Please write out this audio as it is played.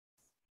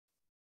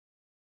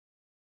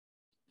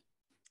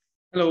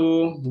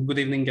Hello, good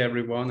evening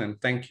everyone,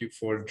 and thank you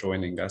for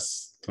joining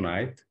us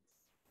tonight.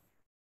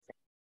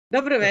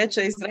 Dobro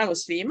večer i zdravo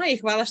svima i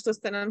hvala što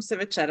ste nam se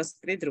večeras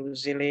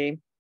pridružili.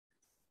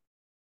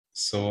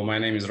 So my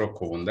name is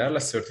Rocco Wunderla,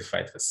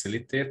 certified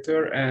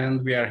facilitator,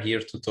 and we are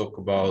here to talk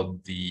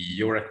about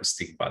your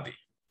acoustic body.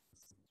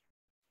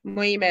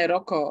 Moje ime je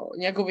Rocco,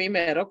 njegovo ime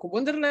je Rocco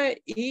Wunderle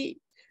i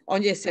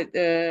on je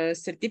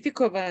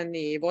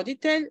sertifikovani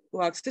voditelj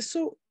u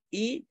Akustičnu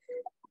i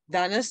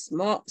danas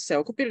smo se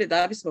okupili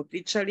da bismo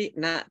pričali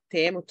na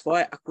temu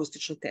Tvoje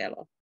akustično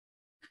telo.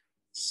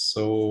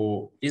 So,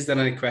 is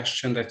there any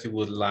question that you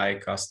would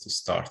like us to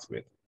start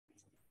with?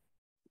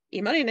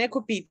 Ima li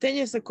neko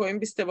pitanje sa kojim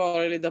biste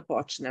voljeli da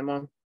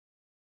počnemo?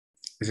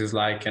 This is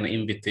like an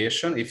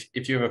invitation.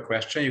 If you have a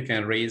question, you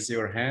can raise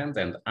your hand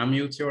and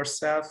unmute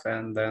yourself,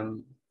 and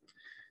then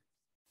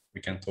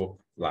we can talk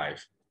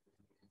live.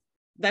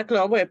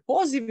 Dakle, ovo je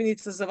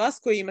pozivnica za vas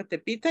koji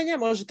imate pitanja.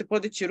 Možete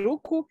podići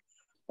ruku,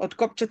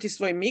 otkopčati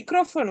svoj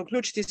mikrofon,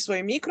 uključiti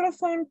svoj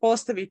mikrofon,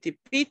 postaviti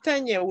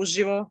pitanje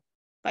uživo.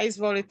 Pa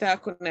izvolite,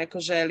 ako neko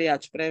želi, ja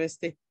ću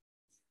prevesti.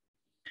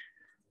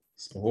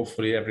 So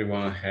hopefully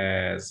everyone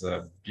has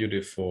a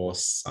beautiful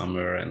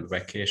summer and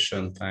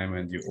vacation time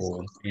and you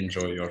all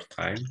enjoy your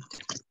time.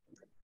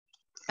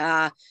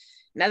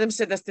 Nadam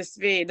se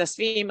da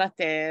svi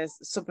imate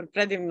super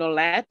predivno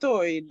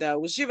leto i da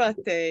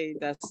uživate i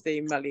da ste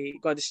imali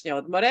godišnje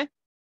odmore.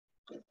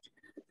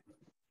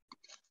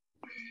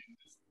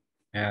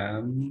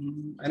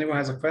 Anyone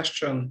has a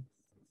question?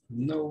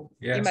 No?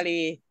 Yes. Ima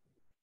li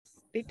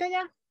pitanja?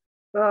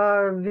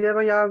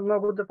 Evo ja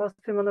mogu da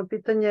postavim ono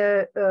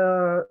pitanje.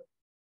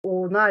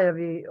 U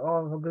najavi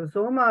ovog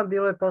Zooma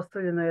bilo je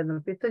postavljeno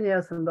jedno pitanje,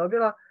 ja sam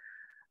dobila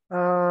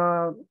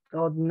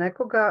od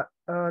nekoga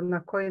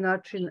na koji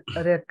način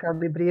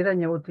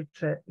rekalibriranje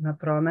utiče na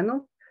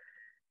promenu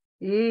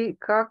i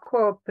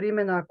kako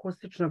primjena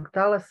akustičnog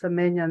talasa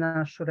menja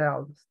našu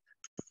realnost.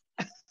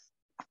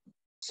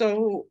 So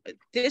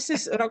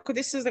Rocco,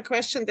 this is the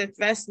question that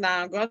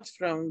Vesna got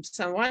from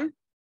someone,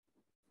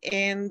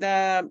 and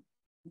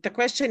the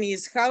question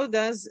is, how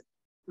does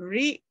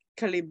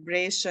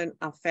recalibration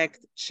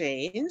affect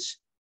change?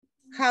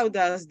 How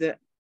does the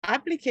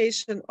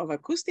application of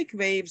acoustic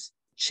waves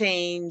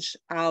change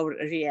our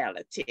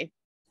reality?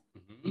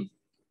 Mm-hmm.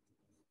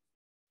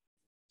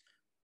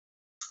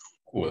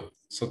 Cool.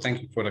 So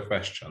thank you for the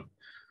question.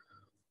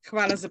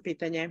 Hvala za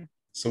pitanje.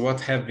 So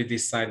what have we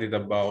decided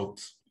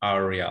about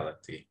our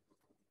reality?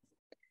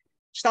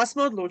 Šta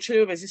smo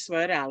odlučili u vezi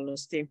svoje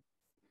realnosti?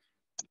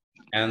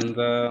 And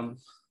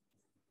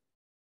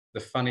the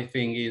funny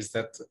thing is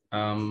that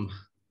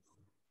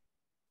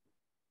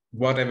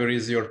whatever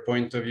is your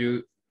point of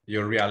view,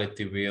 your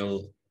reality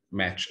will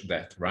match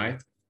that,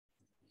 right?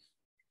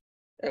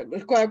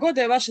 Koja god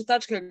je vaša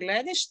tačka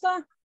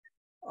gledišta,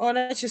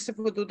 ona će se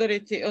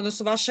podudariti,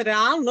 odnosno vaša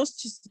realnost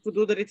će se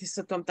podudariti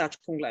sa tom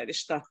tačkom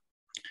gledišta.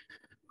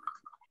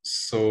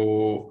 So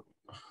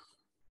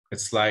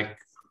it's like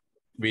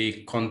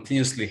we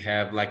continuously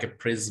have like a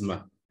prism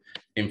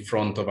in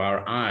front of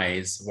our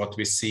eyes, what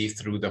we see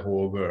through the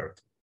whole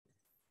world.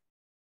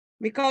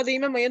 Mi kao da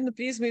imamo jednu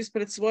prizmu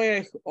ispred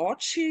svojih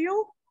očiju,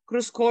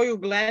 kroz koju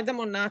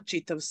gledamo na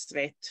čitav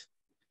svet.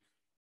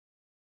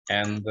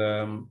 And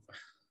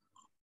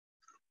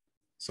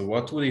so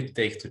what would it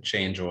take to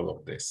change all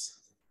of this?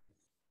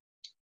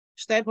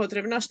 Šta je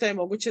potrebno, šta je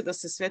moguće da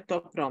se sve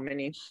to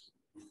promeni?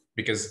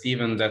 Because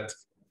even that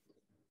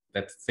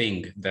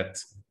thing that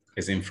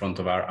is in front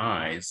of our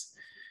eyes,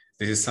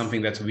 this is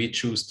something that we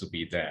choose to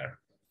be there.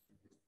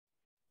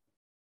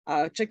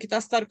 Čak i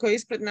ta stvar koja je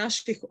ispred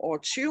naših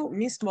očiju,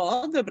 mi smo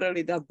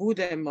odabrali da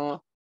budemo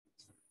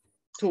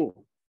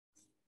tu.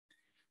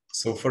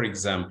 So for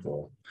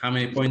example, how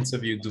many points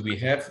of view do we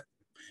have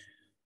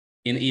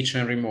in each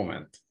and every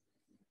moment?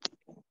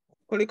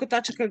 Koliko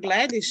tačaka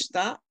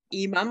gledišta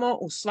imamo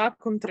u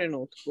svakom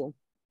trenutku?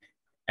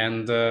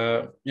 And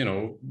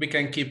we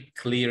can keep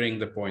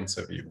clearing the points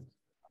of view.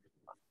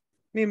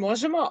 Mi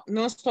možemo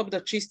non stop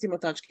da čistimo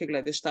tačke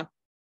gledišta.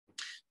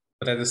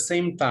 But at the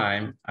same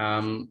time,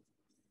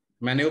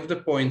 many of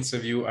the points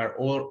of view are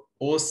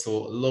also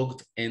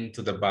logged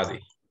into the body.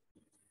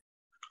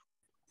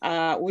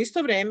 U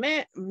isto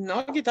vrijeme,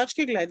 mnoge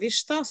tačke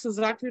gledišta su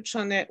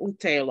zaključane u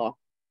telo.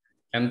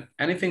 And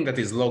anything that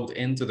is logged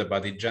into the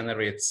body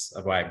generates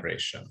a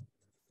vibration.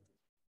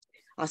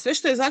 A sve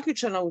što je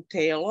zaključano u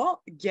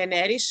telo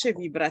generiše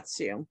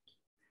vibraciju.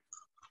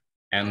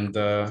 And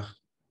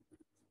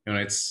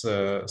it's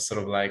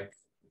sort of like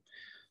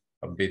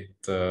a bit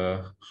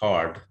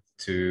hard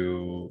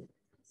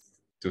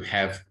to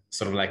have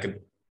sort of like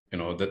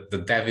the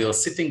devil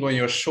sitting on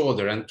your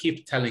shoulder and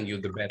keep telling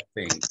you the bad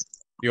things,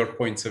 your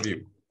points of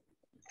view.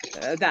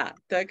 Da,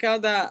 to je kao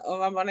da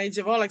vam onaj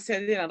đavolak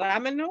sedi na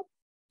ramenu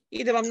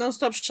i da vam non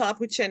stop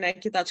šapuće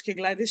neke tačke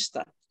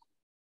gledišta.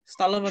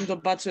 Stalno vam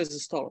dobacuje za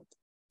stolom.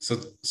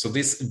 So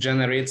this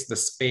generates the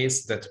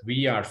space that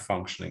we are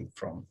functioning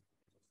from.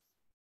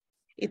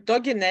 I to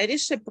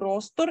generiše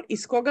prostor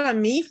iz koga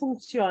mi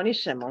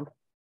funkcionišemo.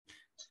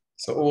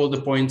 So all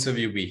the points of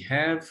view we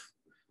have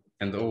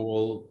and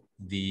all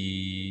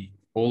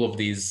of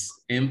these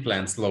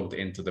implants logged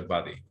into the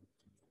body.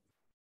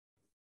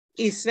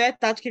 I sve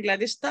tačke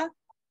gledišta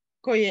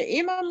koje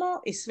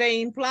imamo i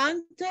sve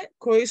implante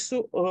koji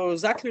su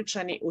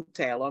zaključani u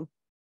telo.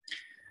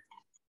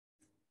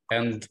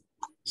 And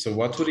so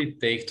what would it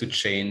take to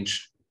change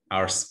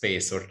our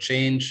space or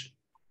change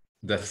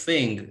the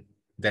thing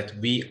that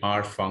we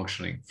are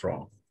functioning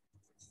from?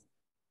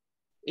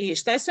 I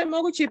šta je sve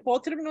moguće i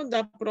potrebno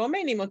da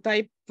promenimo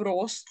taj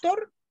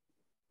prostor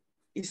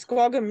iz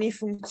koga mi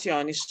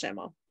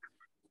funkcionišemo?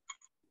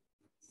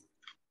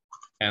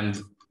 And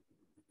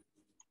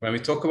when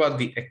we talk about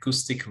the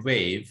acoustic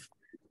wave,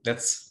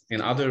 that's,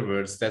 in other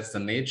words, that's the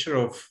nature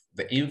of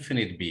the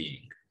infinite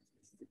being.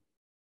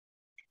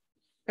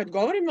 Kad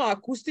govorimo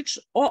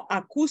o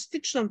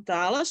akustičnom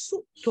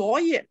talasu, to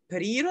je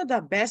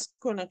priroda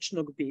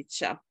beskonačnog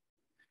bića.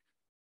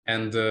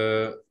 And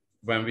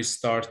when we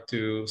start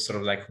to sort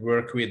of like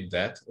work with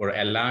that or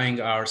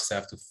allowing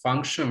ourselves to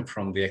function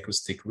from the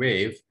acoustic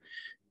wave,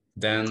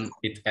 then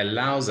it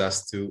allows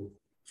us to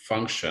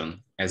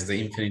function as the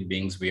infinite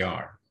beings we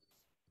are.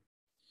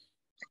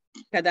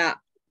 Kada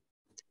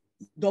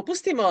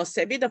dopustimo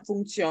sebi da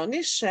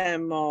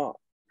funkcionišemo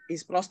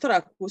iz prostora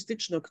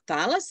akustičnog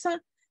talasa,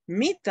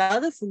 mi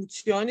tada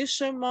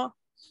funkcionišemo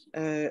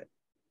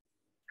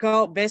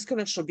kao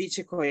beskonačno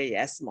biće koje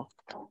jesmo.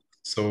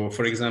 So,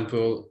 for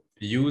example,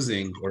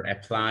 using or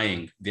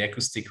applying the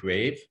acoustic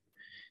wave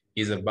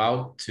is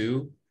about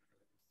to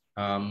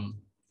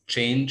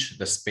change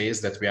the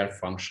space that we are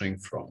functioning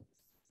from.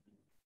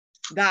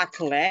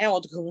 Dakle,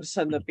 odgovor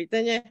sad na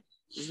pitanje,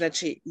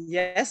 znači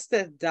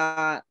jeste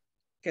da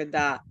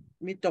kada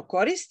mi to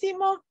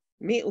koristimo,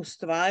 mi u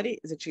stvari,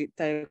 znači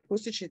taj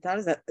akustični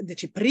talas,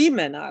 znači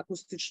primjena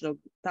akustičnog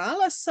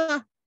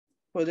talasa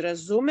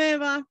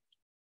podrazumeva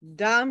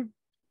da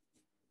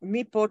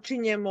mi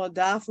počinjemo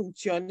da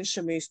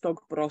funkcionišemo iz tog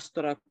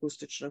prostora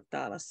akustičnog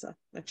talasa.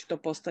 Znači to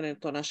postane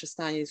to naše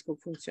stanje iz kog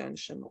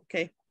funkcionišemo, ok?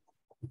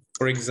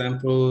 For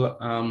example,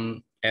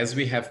 as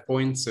we have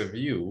points of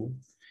view,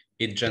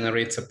 it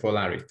generates a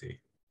polarity.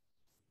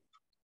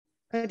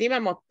 Kad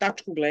imamo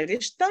tačku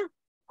gledišta,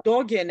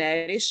 to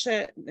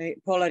generiše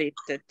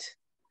polaritet.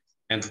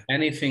 And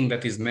anything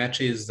that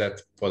matches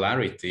that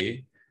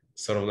polarity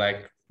sort of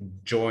like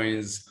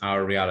joins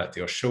our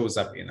reality or shows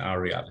up in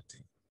our reality.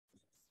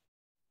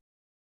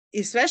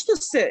 I sve što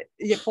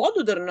je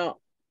podudarno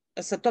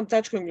sa tom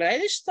tačkom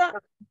gledišta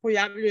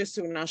pojavljuje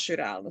se u našoj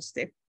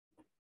realnosti.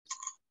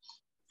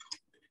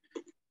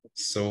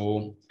 So,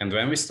 and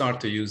when we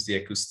start to use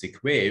the acoustic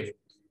wave,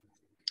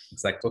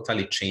 it's like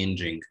totally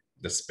changing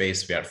the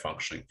space we are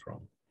functioning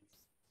from.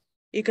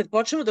 I kad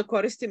počnemo da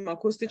koristimo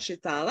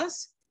akustični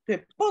talas, to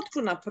je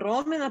potpuna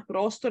promjena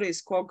prostora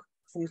iz kog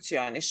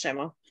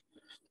funkcionišemo.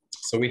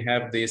 So we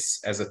have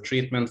this as a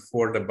treatment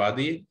for the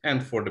body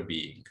and for the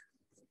being.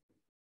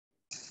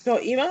 To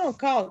imamo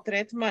kao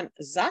tretman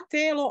za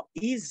telo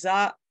i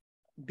za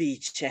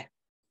biće.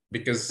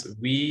 Because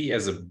we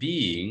as a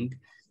being,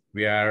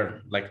 we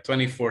are like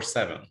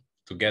 24/7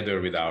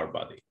 together with our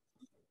body.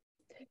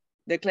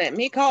 Dakle,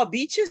 mi kao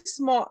biće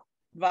smo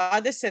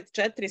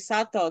 24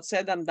 sata od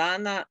 7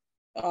 dana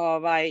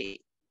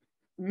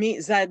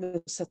mi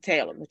zajedno sa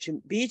telom. Znači,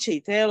 biće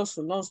i telo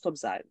su non stop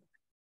zajedno.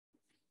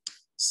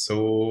 So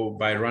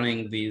by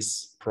running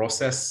these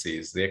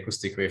processes, the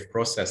acoustic wave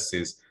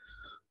processes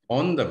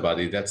on the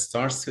body, that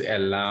starts to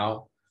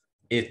allow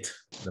it,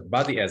 the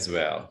body as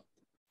well,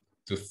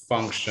 to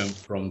function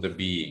from the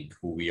being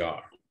who we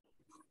are.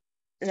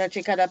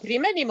 Znači, kada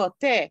primenimo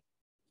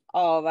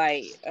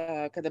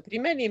kada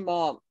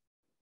primenimo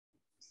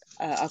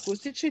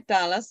akustični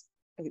talas,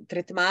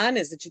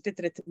 tretmane, znači te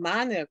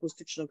tretmane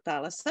akustičnog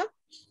talasa,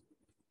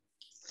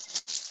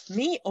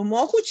 mi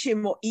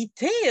omogućimo i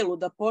telu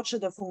da počne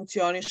da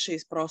funkcioniše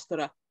iz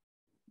prostora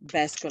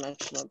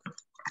beskonačnog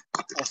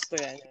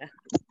postojanja.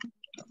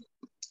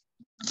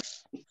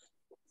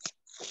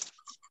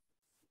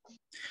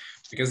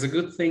 Because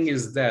the good thing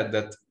is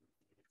that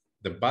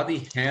the body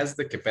has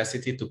the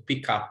capacity to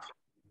pick up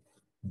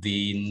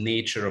the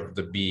nature of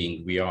the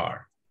being we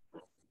are.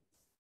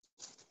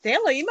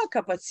 Telo ima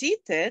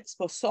kapacitet,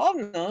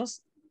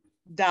 sposobnost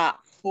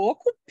da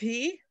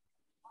pokupi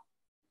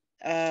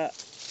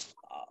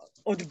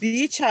od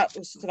bića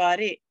u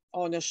stvari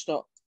ono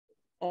što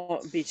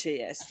biće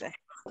jeste.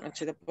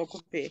 Znači da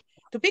pokupi.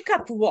 To pick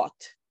up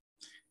what?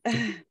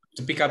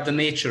 To pick up the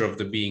nature of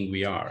the being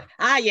we are.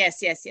 Yes.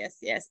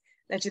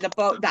 Znači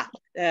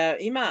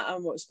ima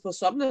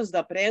sposobnost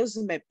da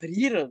preuzme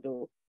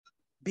prirodu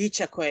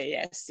bića koje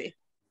jesi.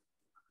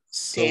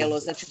 Telo,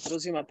 znači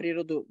preuzima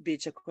prirodu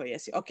bića koje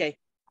jesi. Ok.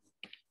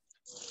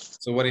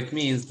 So what it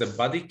means, the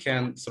body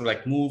can sort of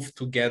like move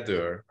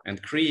together and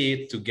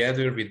create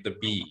together with the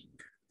being.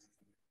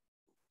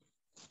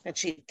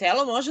 Znači,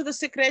 telo može da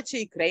se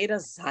kreće i kreira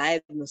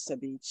zajedno sa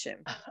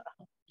bićem.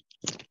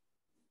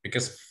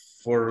 Because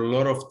for a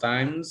lot of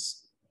times,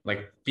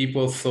 like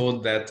people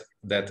thought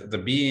that the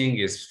being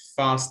is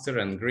faster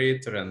and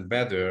greater and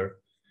better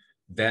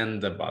than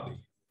the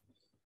body.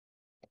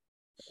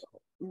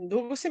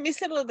 dugo se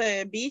mislilo da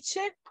je biće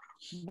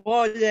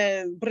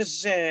bolje,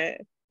 brže,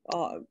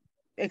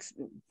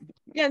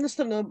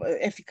 jednostavno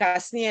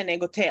efikasnije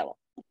nego telo.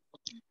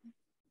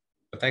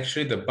 But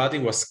actually the body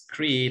was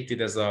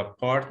created as a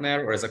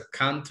partner or as a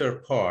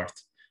counterpart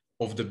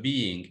of the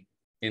being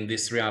in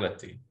this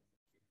reality.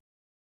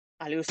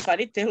 Ali u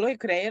stvari telo je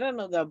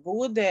kreirano da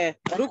bude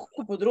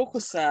ruku pod ruku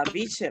sa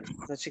bićem.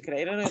 Znači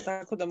kreirano je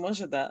tako da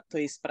može da to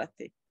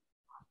isprati.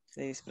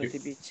 Da isprati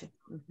biće.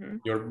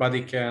 Your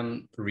body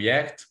can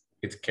react,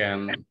 it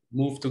can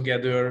move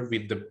together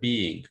with the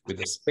being, with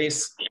the space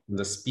and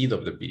the speed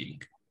of the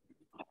being.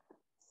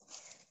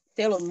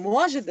 Telo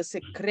može da se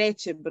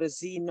kreće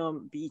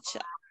brzinom bića.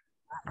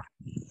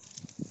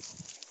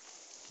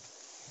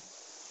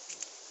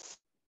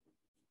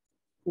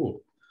 Cool.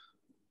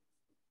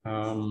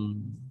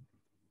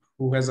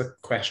 Who has a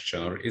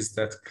question, or is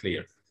that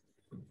clear?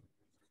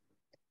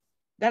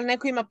 Da li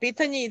neko ima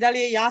pitanje i da li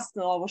je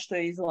jasno ovo što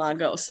je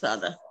izlagao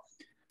sada?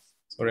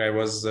 Sorry, I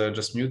was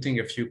just muting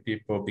a few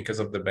people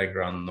because of the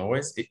background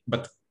noise,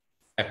 but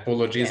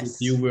apologies if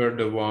you were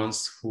the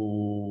ones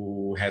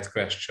who had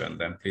questioned,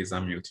 then please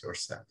unmute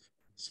yourself.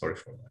 Sorry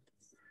for that.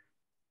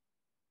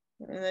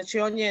 Znači,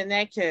 on je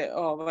neke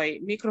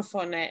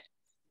mikrofone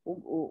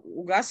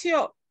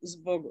ugasio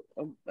zbog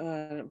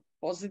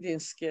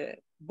pozadinske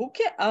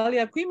buke, ali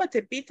ako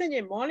imate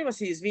pitanje, molim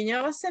vas i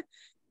izvinjava se,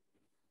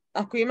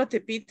 ako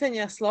imate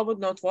pitanja,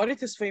 slobodno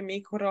otvorite svoj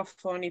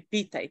mikrofon i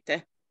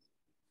pitajte.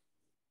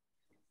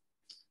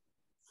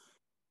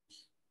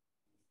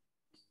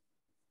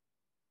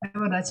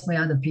 Evo recimo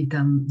ja da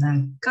pitam,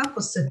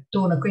 kako se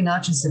to, na koji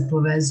način se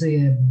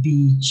povezuje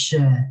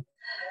biće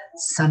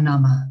sa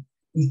nama?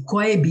 I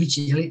koje je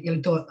biće? Je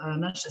li to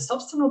naše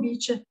sopstveno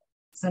biće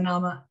sa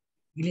nama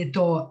ili je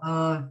to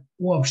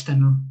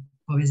uopšteno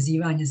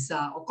povezivanje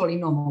sa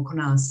okolinom oko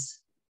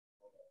nas?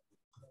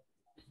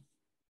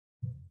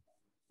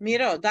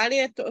 Miro, da li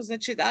je to,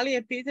 znači, da li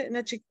je pitanje,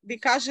 znači, vi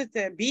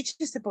kažete,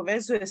 biće se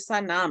povezuje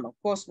sa nama,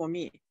 ko smo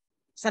mi?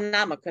 Sa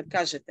nama, kad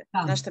kažete,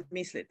 na šta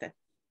mislite?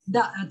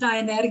 Da, ta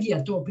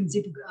energija, to u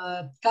principu,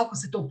 kako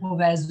se to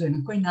povezuje,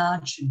 na koji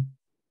način?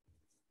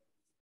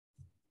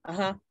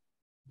 Aha.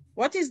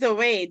 What is the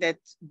way that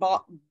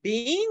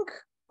being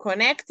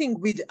connecting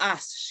with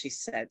us, she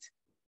said.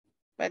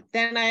 But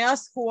then I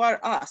asked, who are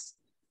us?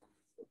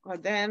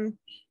 But then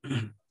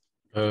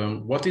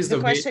what is the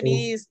question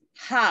way is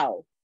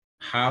how?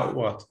 How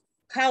what?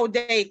 How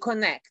they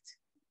connect.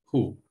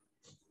 Who?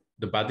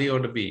 The body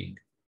or the being?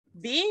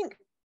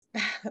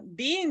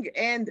 Being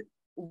and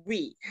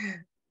we.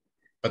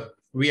 But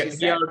we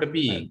are the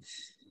being.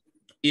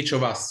 Each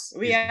of us.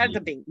 We are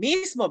the being.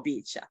 Mi smo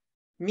bića.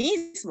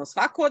 Mi smo,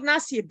 svako od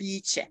nas je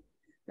biće.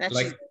 Znači,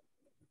 like,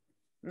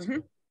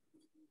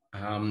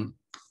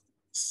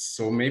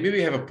 so maybe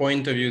we have a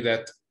point of view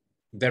that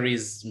there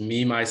is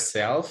me,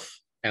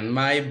 myself, and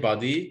my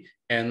body,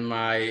 and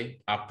my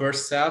upper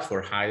self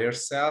or higher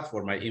self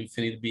or my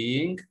infinite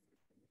being.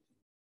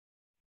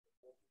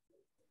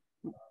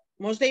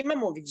 Možda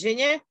imamo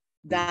viđenje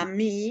da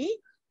mi,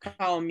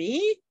 kao mi,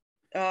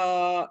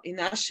 i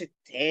naše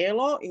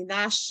telo, i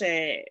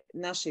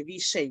naše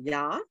više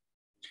ja.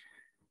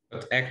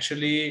 But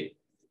actually,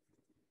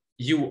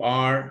 you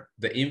are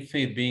the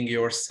infinite being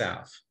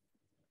yourself.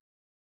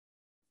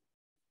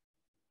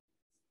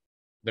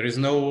 There is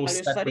no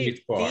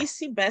separate part. Ti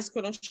si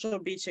beskonačno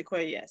biće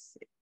koje jesi.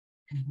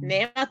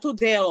 Nema tu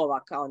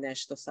delova kao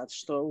nešto sad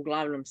što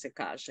uglavnom se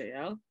kaže,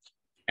 jel?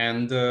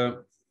 And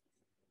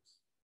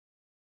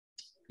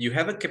you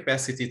have a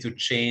capacity to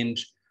change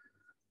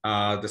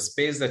the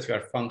space that you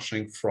are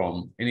functioning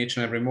from in each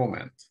and every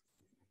moment.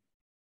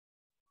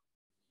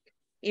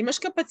 Imaš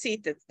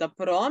kapacitet da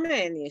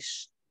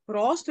promeniš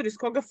prostor iz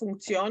koga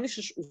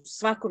funkcionišeš u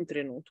svakom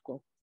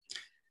trenutku.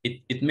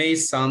 It may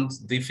sound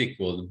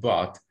difficult,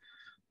 but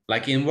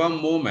like in one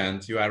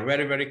moment you are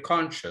very, very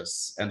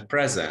conscious and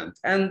present,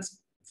 and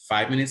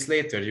 5 minutes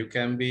later you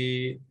can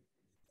be,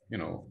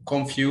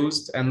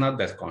 confused and not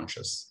that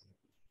conscious.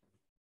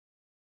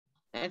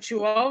 Znači u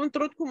ovom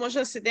trenutku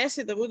može se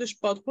desiti da budeš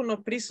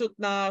potpuno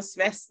prisutna,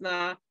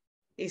 svesna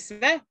i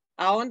sve,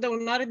 a onda u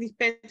narednih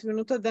 5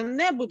 minuta da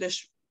ne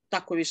budeš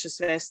tako više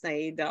svesna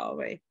i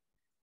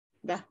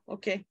da,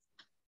 okay.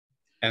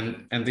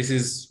 And this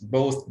is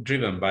both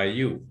driven by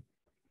you.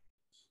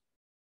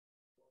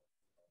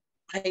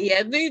 A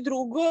jedno i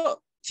drugo,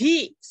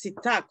 ti si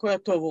ta koja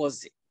to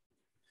vozi.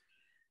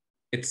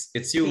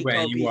 It's you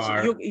when you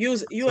are you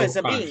so as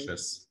a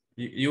conscious.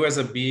 You as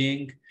a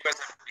being,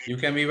 you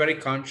can be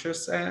very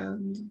conscious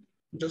and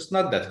just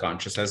not that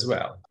conscious as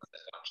well.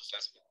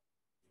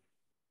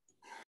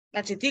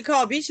 Znači ti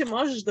kao biće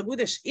možeš da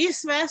budeš i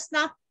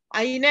svesna,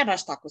 a i ne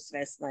baš tako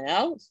svesna,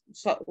 jel?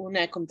 U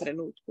nekom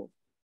trenutku.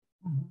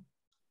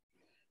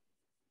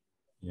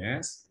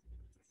 Yes.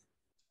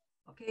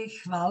 Ok,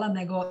 hvala,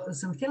 nego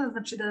sam htjela,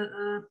 znači da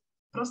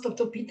prosto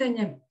to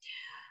pitanje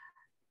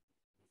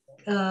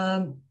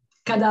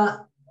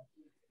kada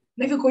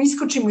nekako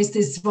iskočimo iz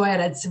te svoje,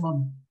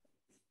 recimo,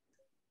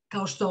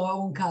 kao što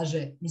on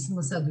kaže, mi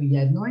smo sad u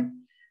jednoj,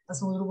 da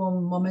smo u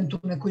drugom momentu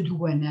u nekoj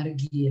drugoj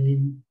energiji ili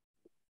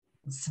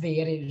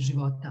sferi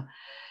života.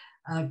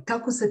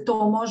 Kako se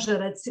to može,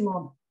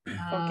 recimo...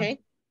 Okay.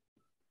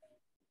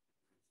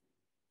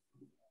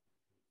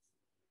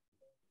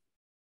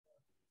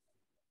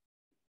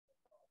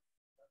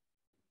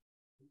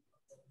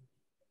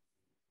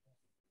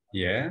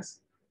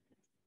 Yes.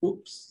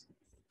 Oops.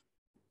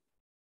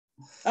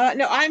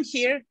 No, I'm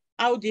here.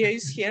 Audio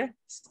is here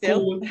still.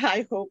 Cool.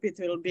 I hope it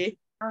will be.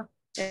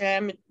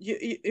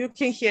 You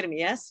can hear me,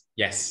 yes?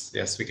 Yes,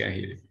 yes, we can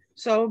hear you.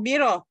 So,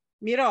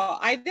 Miro,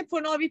 ajde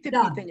ponovite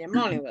pitanje,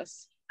 molim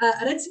vas.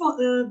 Recimo...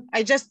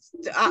 I just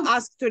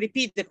asked to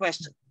repeat the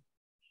question.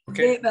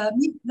 Okay.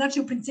 Mi, znači,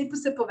 u principu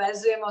se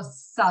povezujemo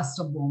sa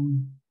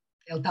sobom,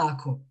 je li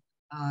tako?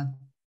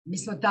 Mi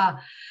smo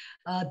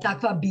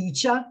takva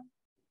bića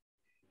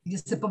gdje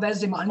se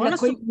povezujemo.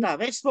 Da,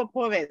 već smo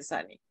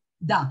povezani.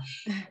 Da.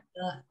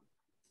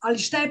 Ali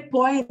šta je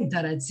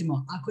poenta,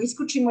 recimo? Ako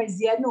iskučimo iz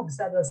jednog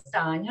sada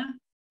stanja,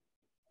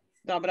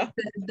 dobro,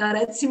 da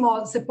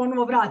recimo se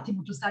ponovo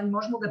vratimo u to stanje,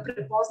 možemo ga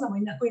prepoznamo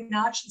i na koji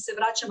način se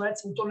vraćamo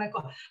recimo u to neko,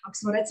 ako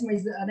smo recimo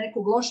iz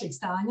nekog lošeg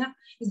stanja,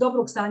 iz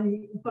dobrog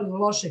stanja upali u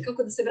loše,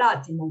 kako da se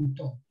vratimo u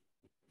to?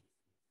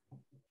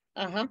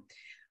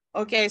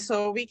 Okay, so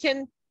we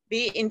can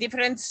be in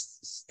different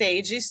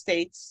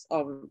states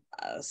of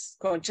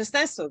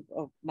consciousness,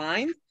 of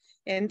mind,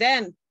 and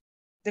then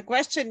the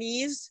question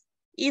is,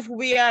 if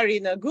we are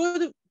in a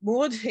good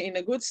mood, in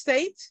a good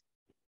state,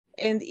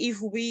 and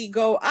if we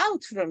go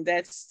out from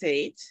that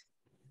state,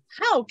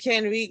 how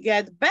can we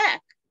get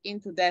back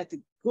into that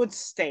good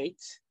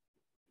state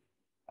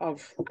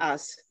of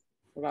us,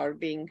 of our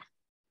being?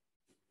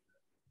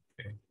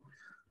 Okay.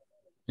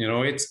 You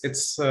know,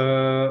 it's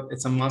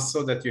a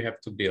muscle that you have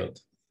to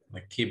build,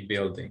 like keep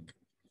building.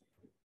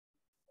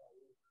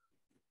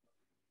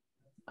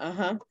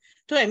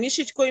 To je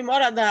mišić koji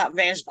mora da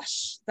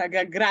vežbaš, da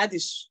ga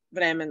gradiš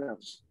vremenom.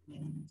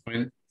 I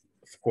mean,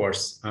 of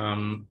course.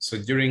 So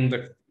during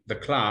the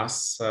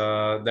class,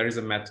 there is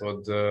a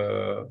method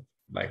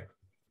like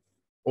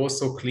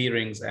also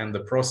clearings and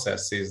the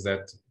processes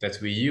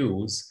that we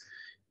use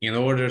in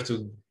order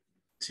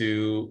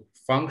to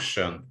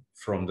function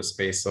from the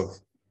space of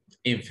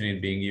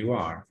infinite being you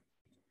are.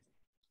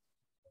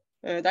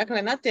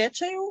 Dakle, na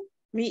tečaju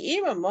mi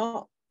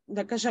imamo,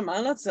 da kažem,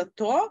 alat za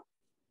to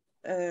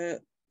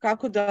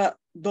kako da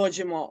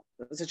dođemo,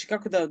 znači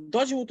kako da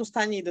dođemo u to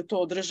stanje i da to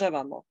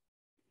održavamo.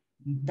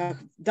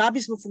 Da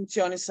bismo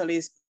funkcionisali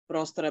iz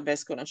prostora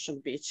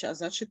beskonačnog bića.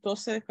 Znači, to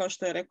se, kao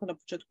što je rekao na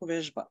početku,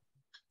 vežba.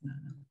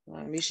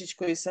 Mišić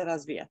koji se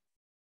razvija.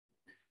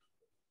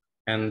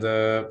 And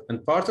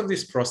part of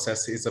this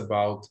process is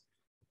about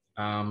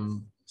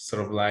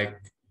sort of like,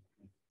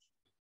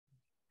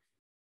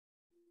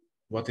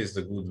 what is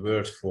the good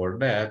word for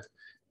that?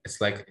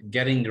 It's like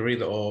getting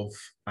rid of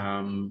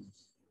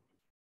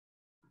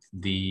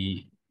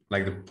the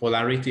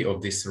polarity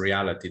of this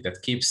reality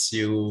that keeps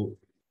you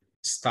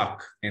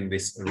stuck in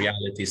this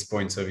reality's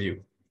points of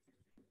view.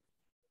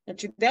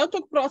 Znači, deo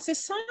tog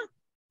procesa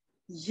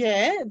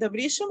je da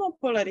brišemo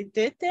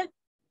polaritete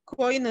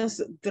koji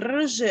nas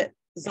drže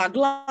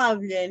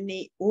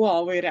zaglavljeni u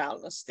ovoj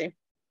realnosti.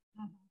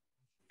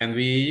 And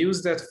we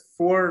use that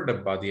for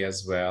the body as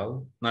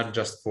well, not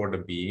just for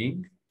the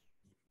being.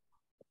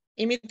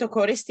 I mi to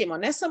koristimo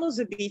ne samo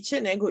za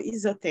biće, nego i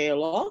za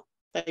telo,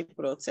 taj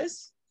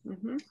proces.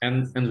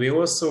 And we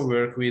also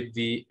work with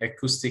the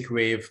acoustic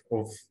wave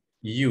of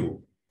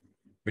you,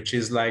 which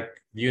is like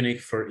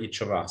unique for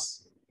each of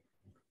us.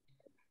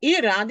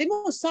 I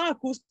radimo sa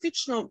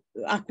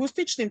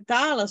akustičnim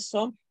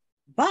talasom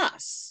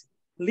vas,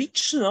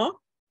 lično,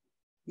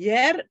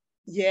 jer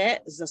je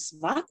za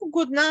svakog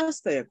od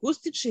nas taj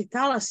akustični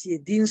talas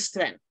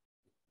jedinstven.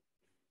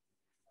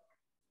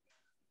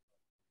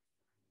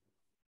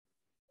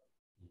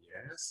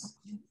 Yes.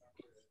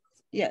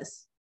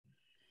 Yes.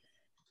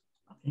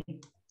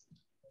 Okay.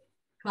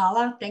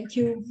 Hvala, thank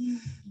you.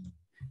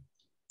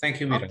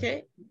 Thank you, Mira.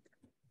 Okay.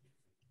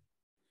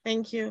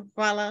 Thank you.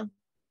 Hvala.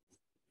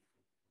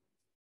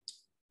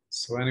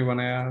 So anyone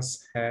else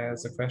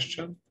has a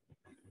question?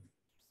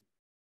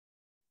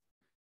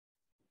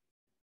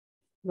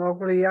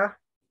 Mogu li ja?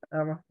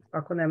 Evo,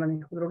 ako nema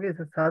nikog drugi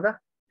za sada.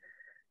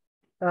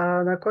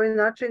 Na koji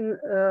način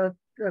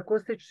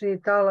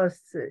akustični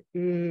talas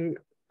i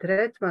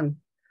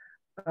tretman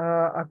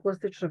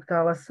akustičnog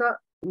talasa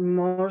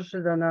može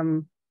da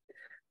nam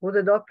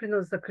bude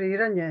doprinos za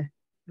kreiranje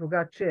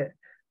drugačije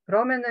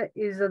promjene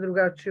i za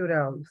drugačiju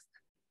realnost?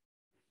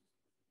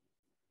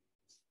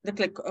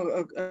 Dakle,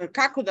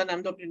 kako da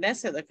nam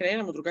doprinese da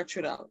kreiramo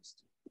drugačiju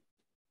realnost?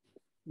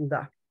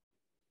 Da.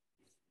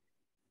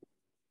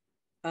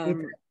 I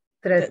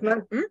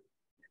tretman,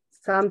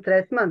 sam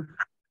tretman,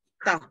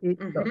 da.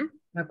 Isto,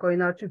 na koji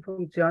način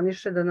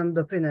funkcioniše da nam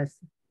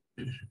doprinese.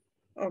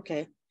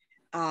 Okay.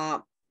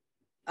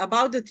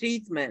 About the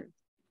treatment,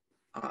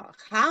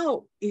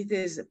 how it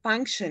is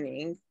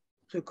functioning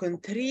to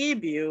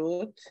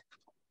contribute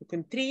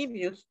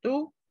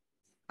to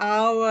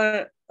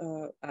our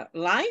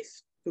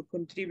life to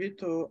contribute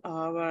to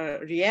our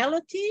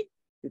reality,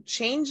 to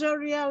change our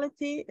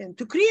reality, and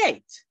to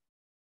create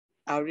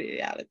our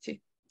reality.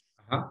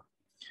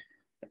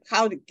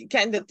 How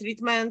can the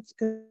treatment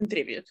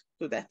contribute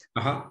to that?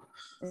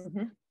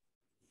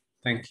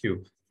 Thank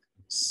you.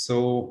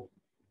 So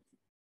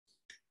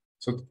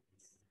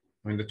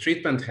I mean, the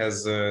treatment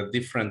has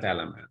different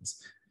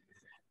elements.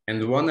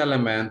 And one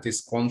element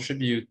is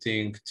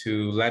contributing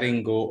to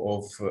letting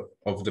go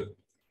of the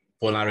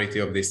polarity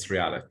of this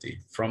reality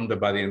from the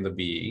body and the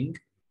being.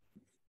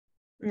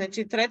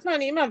 Znači,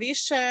 tretman ima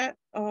više,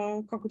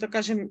 kako da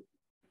kažem,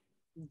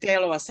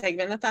 delova,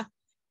 segmenata.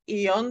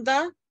 I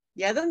onda,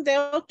 jedan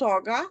deo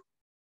toga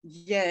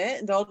je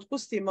da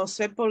otpustimo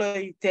sve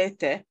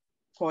polaritete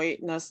koji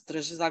nas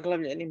drže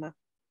zaglavljenima.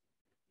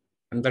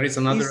 And there is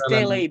another iz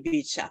tela i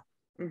bića.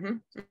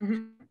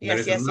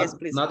 Yes,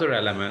 another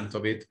element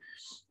of it,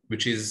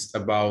 which is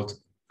about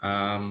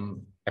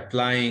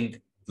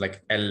applying like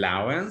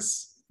allowance,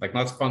 like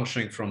not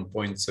functioning from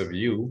points of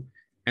view,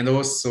 and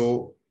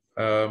also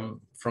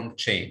from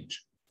change.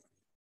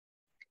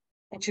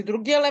 Znači,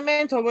 drugi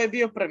element, ovo je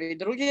bio prvi,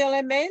 drugi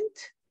element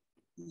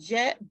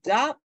je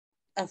da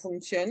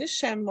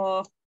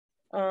funkcionišemo,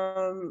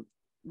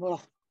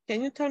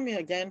 can you tell me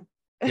again?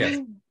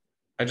 Yes,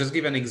 I just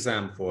give an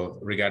example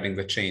regarding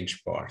the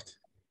change part.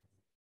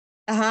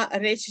 Aha,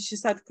 reći ću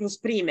sad kroz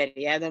primjer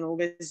jedan u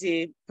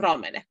vezi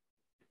promene.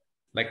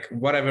 Like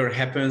whatever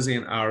happens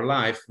in our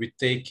life, we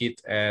take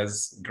it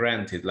as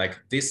granted, like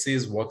this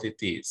is what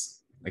it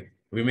is. Like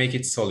we make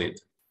it solid.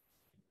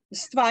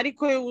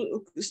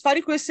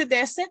 Stvari koje se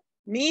dese,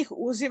 mi ih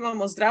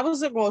uzimamo zdravo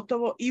za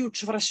gotovo i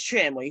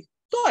učvršćujemo ih.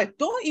 To je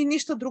to i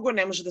ništa drugo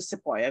ne može da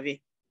se pojavi.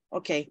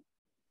 Okay.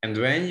 And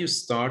when you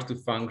start to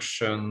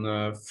function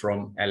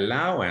from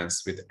allowance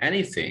with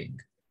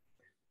anything,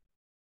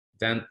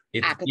 then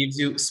it gives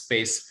you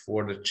space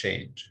for the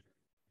change.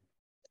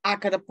 A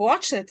kada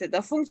počnete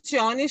da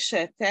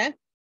funkcionišete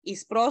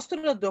iz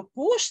prostora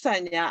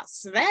dopuštanja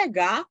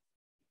svega,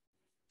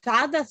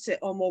 tada se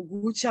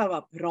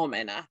omogućava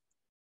promena.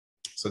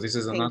 So this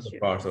is another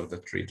part of the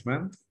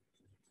treatment.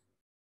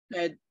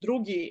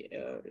 Drugi,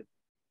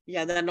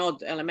 jedan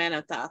od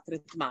elemenata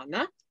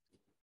tretmana.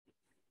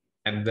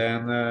 And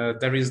then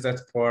there is that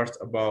part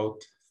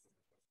about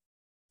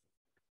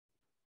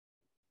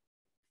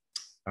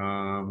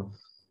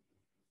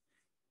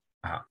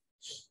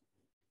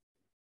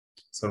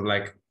sort of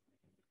like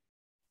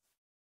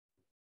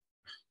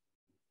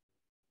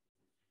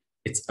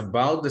it's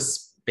about the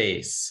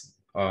space,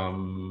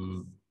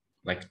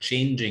 like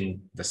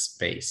changing the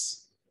space.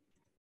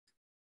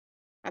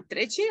 A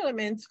treći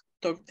element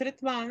tog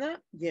tretmana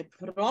je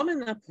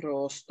promjena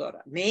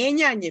prostora,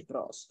 menjanje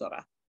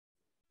prostora.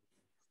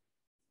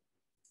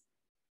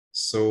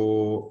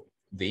 So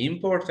the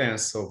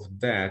importance of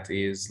that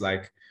is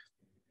like,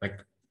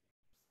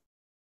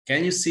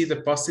 can you see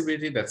the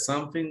possibility that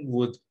something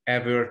would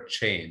ever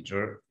change,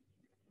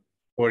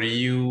 or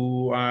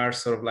you are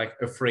sort of like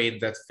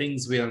afraid that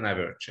things will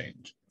never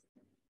change?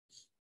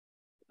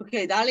 Ok,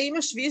 da li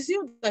imaš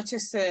viziju da će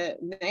se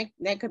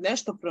nekad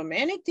nešto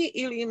promeniti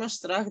ili imaš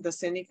strah da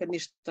se nikad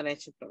ništa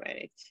neće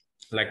promeniti?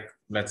 Like,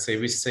 let's say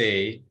we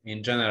say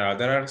in general,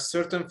 there are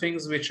certain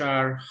things which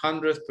are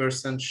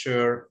 100%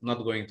 sure not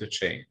going to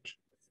change.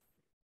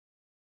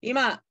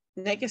 Ima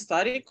neke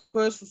stvari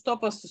koje su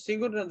 100%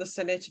 sigurne da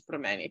se neće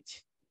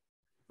promeniti.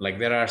 Like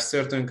there are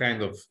certain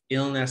kind of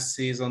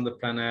illnesses on the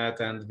planet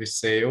and we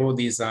say, oh,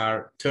 these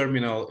are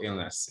terminal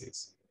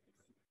illnesses.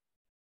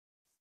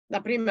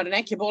 Na primjer,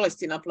 neke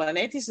bolesti na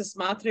planeti se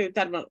smatraju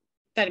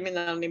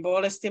terminalnim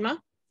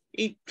bolestima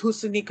i tu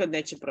se nikad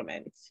neće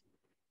promeniti.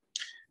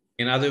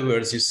 In other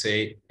words, you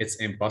say it's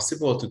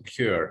impossible to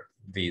cure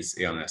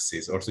these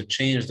illnesses or to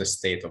change the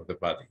state of the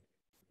body.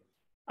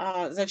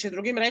 Znači,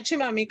 drugim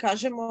rečima, mi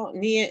kažemo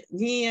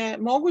nije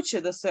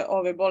moguće da se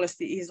ove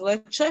bolesti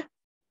izleče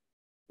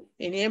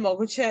i nije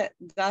moguće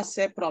da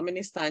se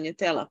promeni stanje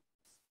tela.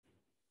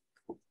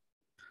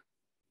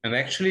 And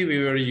actually, we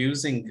were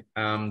using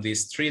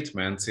these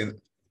treatments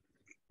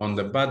on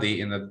the body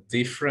in a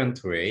different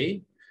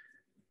way.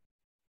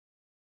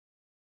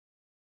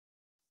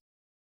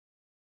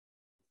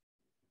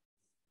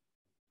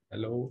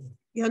 Hello.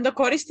 I onda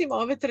koristimo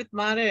ove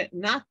tretmane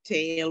na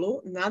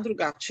telu na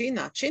drugačiji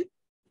način.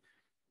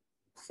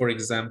 For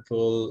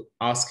example,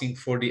 asking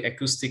for the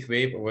acoustic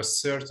wave of a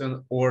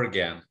certain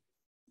organ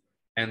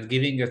and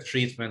giving a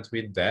treatment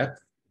with that.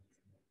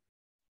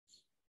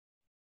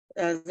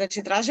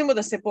 Znači, tražimo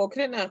da se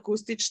pokrene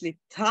akustični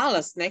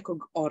talas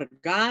nekog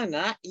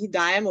organa i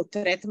dajemo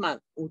tretman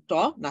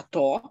na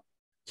to.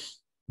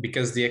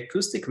 Because the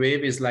acoustic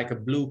wave is like a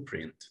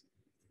blueprint.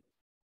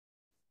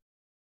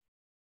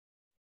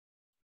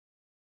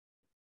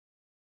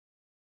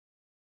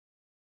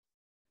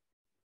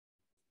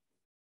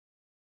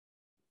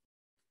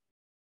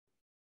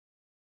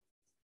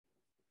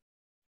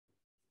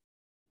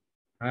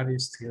 Are you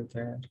still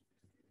there?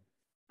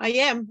 I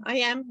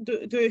am.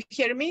 Do you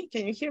hear me?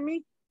 Can you hear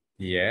me?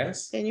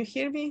 Yes. Can you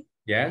hear me?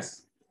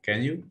 Yes.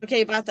 Can you?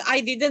 Okay, but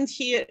I didn't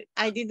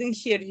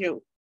hear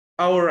you.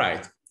 All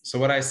right. So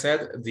what I said,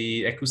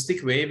 the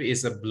acoustic wave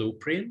is a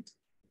blueprint.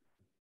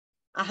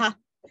 Aha.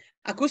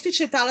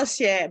 Akustični talas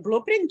je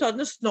blueprint,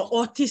 odnosno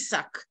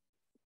otisak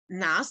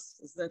nas,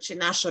 znači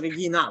naš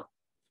original.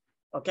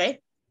 Okay?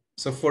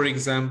 So for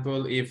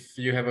example, if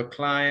you have a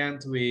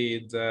client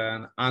with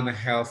an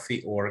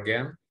unhealthy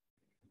organ,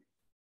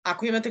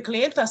 ako imate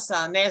klijenta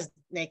sa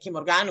nekim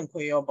organom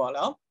koji je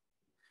oboleo,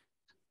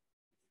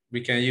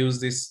 we can use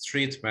this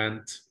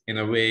treatment in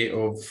a way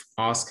of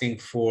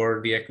asking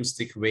for the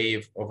acoustic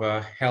wave of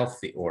a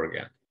healthy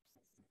organ.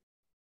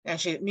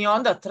 Znači, mi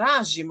onda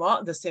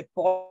tražimo da se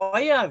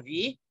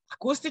pojavi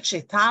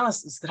akustični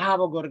talas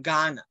zdravog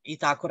organa i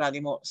tako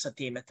radimo sa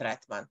time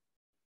tretman.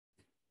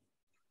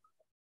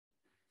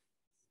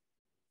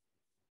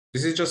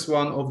 This is just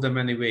one of the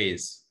many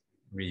ways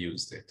we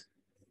used it.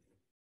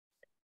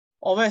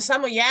 Ovo je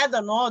samo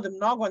jedan od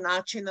mnogo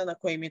načina na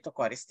koji mi to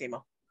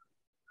koristimo.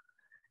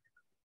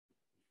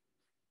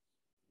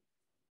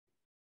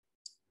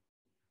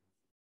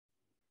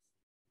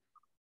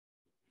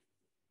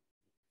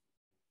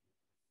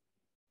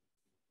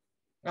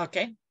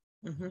 Okay.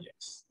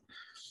 Yes.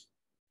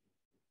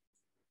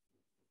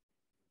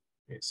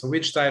 Okay, so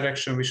which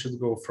direction we should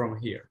go from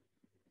here?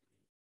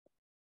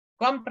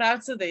 Kom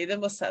pravcu da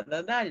idemo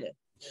sada dalje?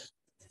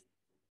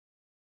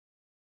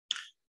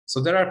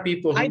 So there are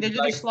people who Ajde, ljudi,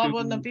 like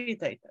slobodno to...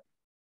 pitajte.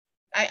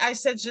 I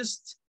said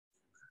just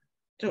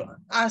to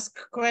ask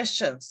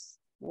questions.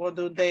 What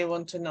do they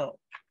want to know?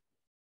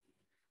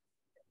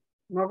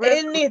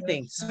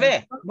 Anything,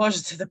 sve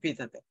možete da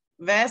pitate.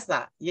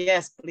 Vesna,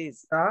 yes,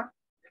 please. Da.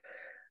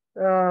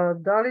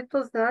 Da li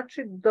to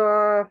znači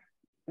da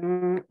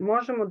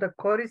možemo da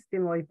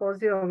koristimo i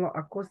pozivamo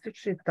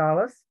akustični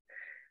talas,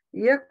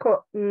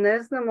 iako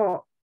ne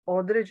znamo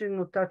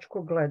određenu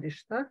tačku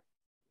gledišta?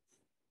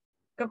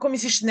 Kako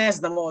misliš ne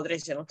znamo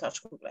određenu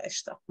tačku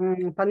gledišta?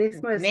 Pa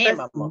nismo je svesni.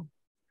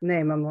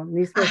 Nemamo,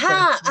 nismo je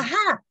svesni.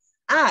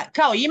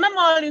 Kao imamo,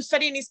 ali u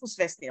stvari nismo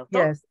svesni, je li to?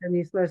 Jeste,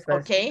 nismo je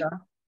svesni, Okay. da.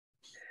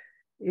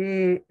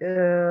 I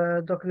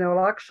dok ne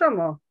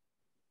olakšamo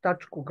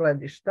tačku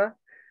gledišta,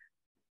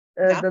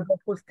 da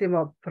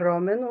dopustimo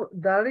promenu,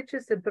 da li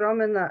će se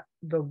promena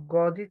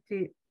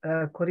dogoditi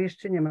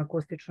korišćenjem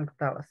akustičnog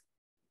talasa?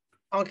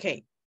 Ok.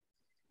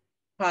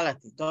 Hvala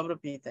ti, dobro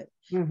pitanje.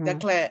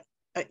 Dakle,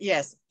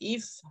 yes,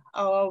 if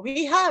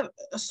we have,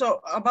 so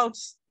about,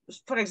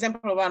 for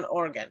example, one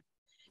organ,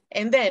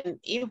 and then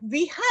if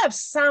we have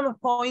some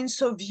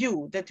points of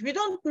view that we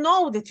don't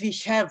know that we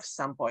have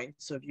some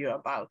points of view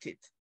about it,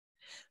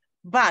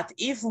 but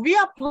if we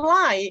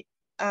apply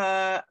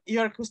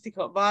your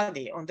acoustical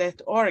body on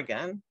that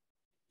organ,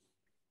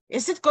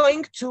 is it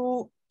going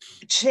to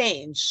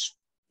change?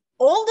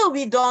 Although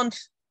we don't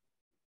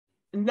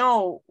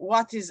know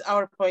what is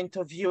our point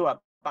of view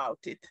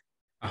about it.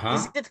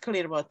 Is it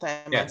clear what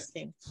I'm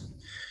asking?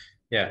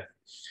 Yeah.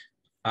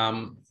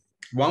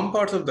 One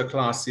part of the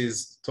class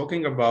is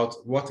talking about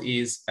what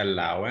is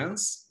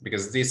allowance,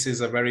 because this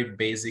is a very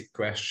basic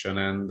question,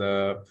 and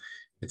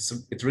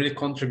it really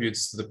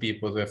contributes to the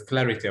people to have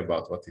clarity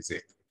about what is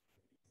it.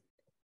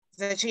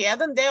 Znači,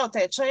 jedan deo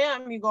tečaja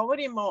mi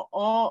govorimo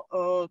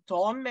o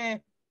tome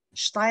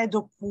šta je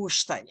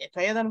dopuštanje. To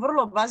je jedan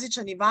vrlo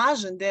bazičan i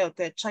važan deo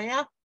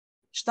tečaja,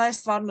 šta je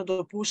stvarno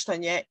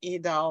dopuštanje i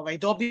da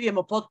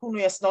dobijemo potpunu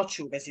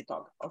jasnoću u vezi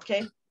toga.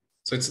 Okay?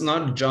 So it's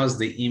not just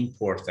the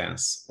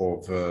importance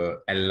of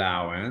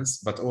allowance,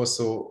 but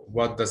also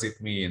what does it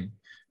mean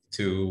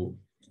to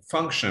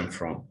function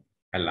from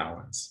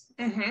allowance.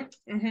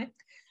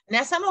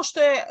 Ne samo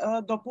što je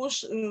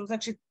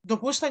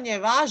dopuštanje je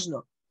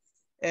važno,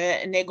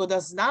 nego da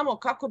znamo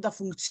kako da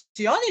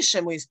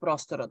funkcionišemo iz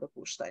prostora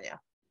dopuštanja.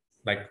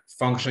 Like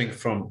functioning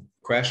from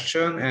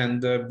question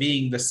and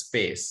being the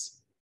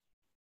space.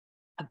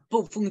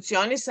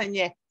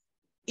 Funkcionisanje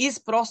iz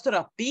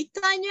prostora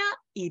pitanja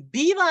i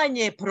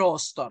bivanje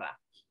prostora.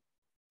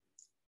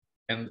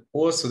 And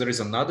also there is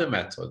another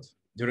method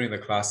during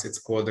the class,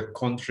 it's called the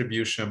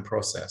contribution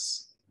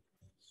process.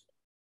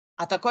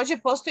 A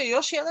također postoji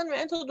još jedan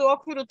metod u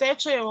okviru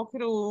tečaja, u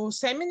okviru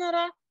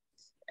seminara.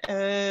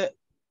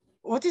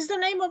 What is the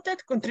name of that?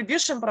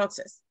 Contribution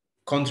process.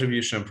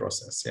 Contribution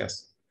process,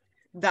 yes.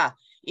 Da,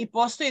 i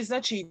postoji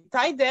znači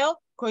taj deo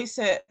koji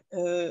se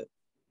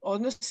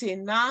odnosi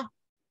na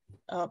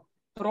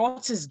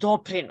proces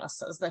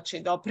doprinosa, znači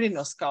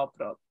doprinos kao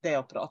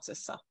deo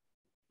procesa.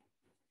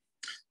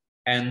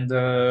 And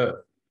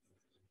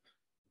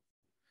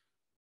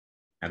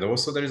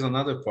also there is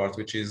another part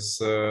which is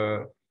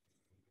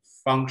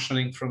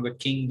functioning from the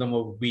kingdom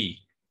of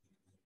we.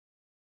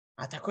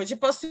 A također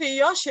postoji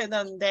još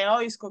jedan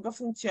deo iz koga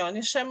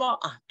funkcionišemo,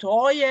 a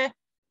to je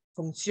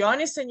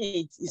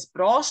funkcionisanje iz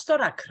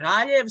prostora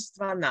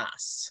kraljevstva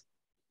nas.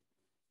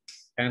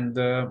 And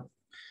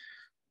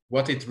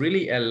what it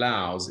really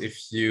allows, if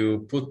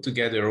you put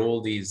together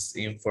all these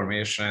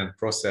information and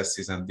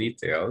processes and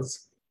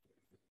details,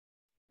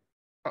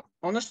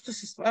 ono što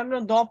se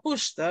stvarno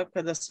dopušta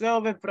kada sve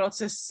ove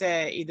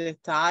procese i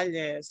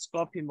detalje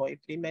sklopimo i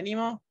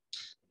primenimo,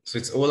 so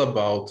it's all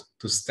about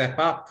to step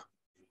up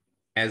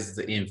as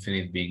the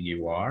infinite being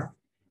you are.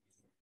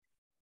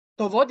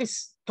 To vodi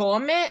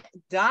tome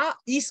da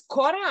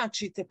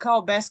iskoračite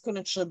kao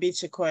beskonačno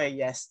biće koje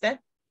jeste.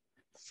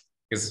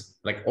 Because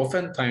like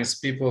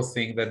oftentimes people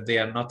think that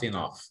they are not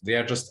enough. They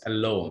are just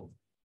alone.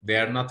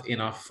 They are not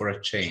enough for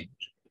a change.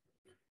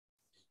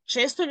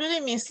 Često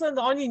ljudi misle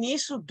da oni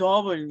nisu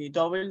dovoljni,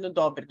 dovoljno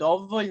dobri,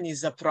 dovoljni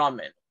za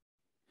promenu.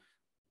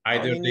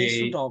 Oni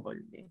nisu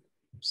dovoljni.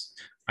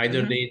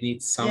 Either they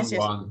need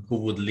someone who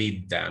would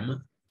lead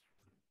them.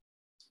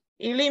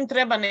 Ili im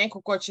treba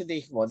neko ko će da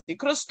ih vodi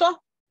kroz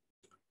to.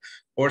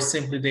 Or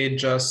simply they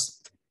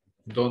just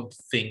don't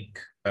think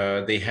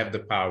they have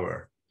the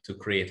power to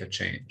create a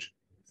change.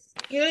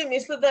 Ili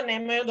misle da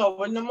nemaju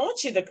dovoljno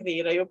moći da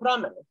kreiraju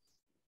promenu.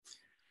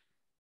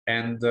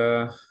 And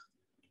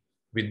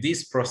with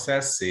these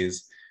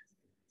processes,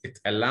 it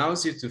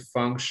allows you to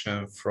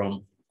function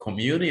from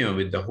communion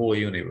with the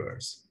whole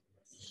universe.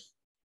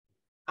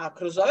 A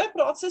kroz ove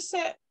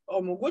procese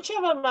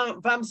omogućava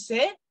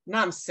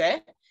nam se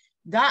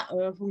da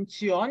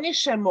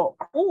funkcionišemo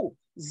u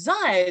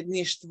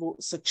zajedništvu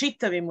sa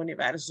čitavim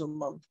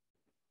univerzumom.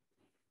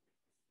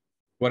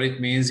 What it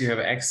means, you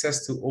have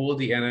access to all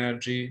the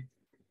energy,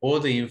 all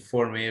the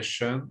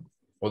information,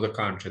 all the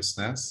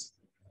consciousness.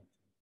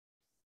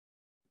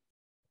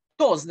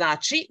 To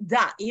znači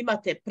da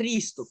imate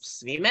pristup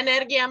svim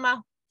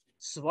energijama,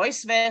 svoj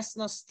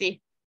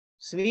svesnosti,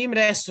 svim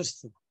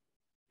resursima,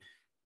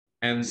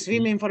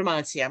 svim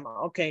informacijama.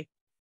 Okay.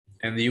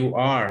 And you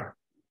are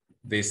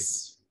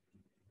this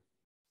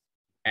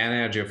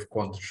energy of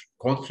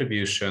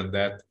contribution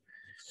that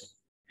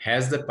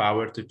has the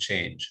power to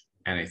change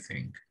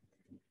anything.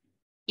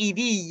 I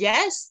vi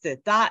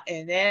jeste ta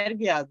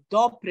energija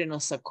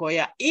doprinosa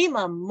koja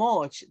ima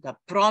moć da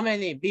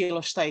promeni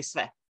bilo šta i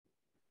sve.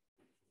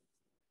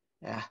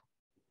 Yeah.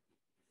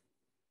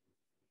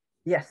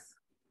 Yes.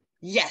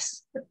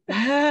 Yes.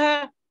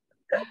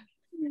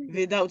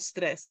 Without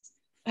stress.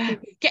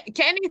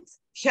 Can it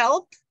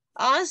help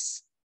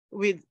us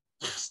with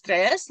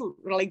stress,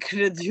 like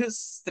reduce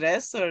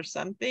stress or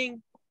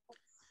something?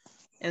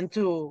 And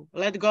to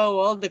let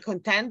go all the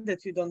content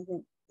that you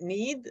don't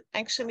need,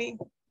 actually?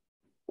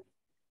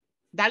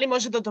 Da li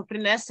može da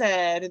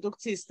doprinese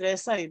redukciji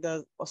stresa i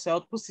da se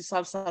otpusti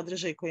sav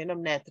sadržaj koji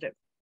nam ne treba?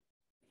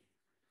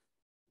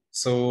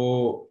 So,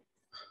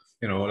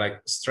 you know,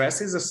 like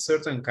stress is a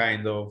certain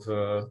kind of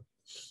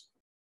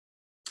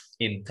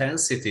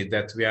intensity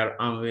that we are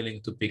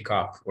unwilling to pick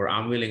up or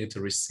unwilling to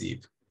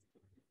receive.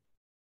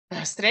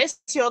 Stres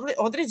je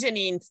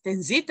određeni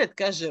intenzitet,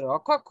 kaže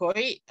Roko,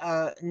 koji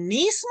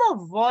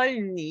nismo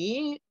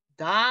voljni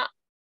da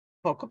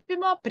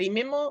pokupimo,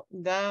 primimo,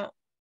 da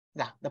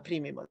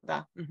primimo,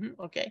 da.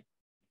 Okay.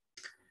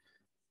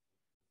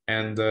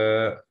 And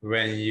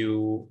when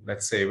you,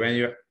 let's say,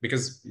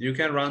 because you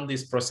can run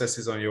these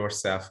processes on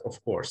yourself, of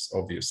course,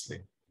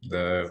 obviously,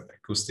 the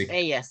acoustic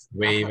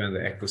wave and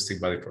the acoustic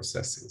body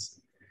processes.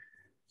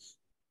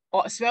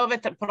 Sve ove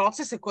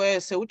procese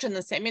koje se uče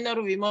na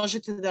seminaru vi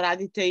možete da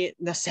radite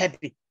na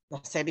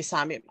sebi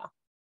samima.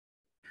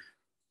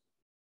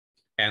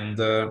 And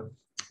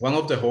one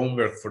of the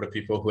homework for the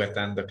people who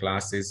attend the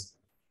class is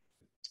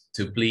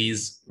to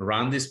please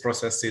run these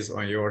processes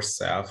on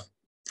yourself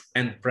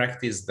and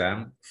practice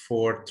them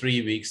for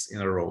 3 weeks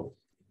in a row,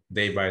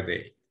 day by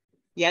day.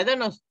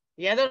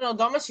 Jedan od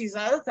domaćih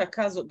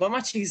zadataka,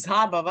 domaćih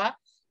zabava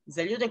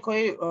za ljude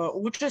koji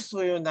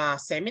učestvuju na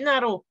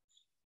seminaru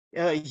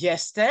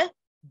jeste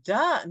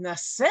da na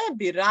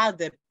sebi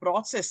rade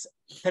proces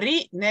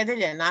 3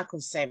 nedelje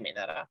nakon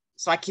seminara,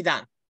 svaki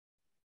dan.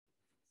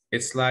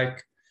 It's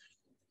like,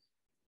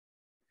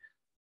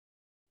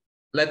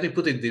 let me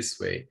put it this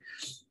way.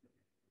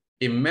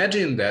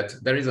 Imagine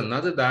that there is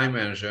another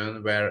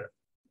dimension where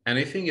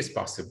anything is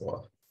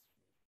possible.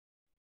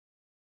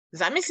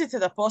 Zamislite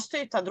da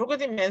postoji ta druga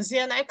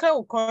dimenzija neka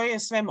u kojoj je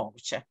sve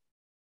moguće.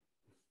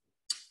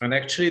 And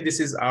actually this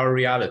is our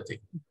reality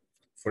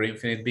for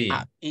infinite being.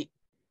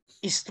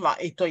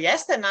 I to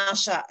jeste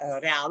naša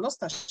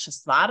realnost, naša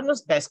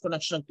stvarnost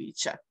beskonačnog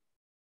bića.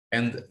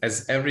 And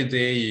as every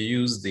day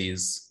you use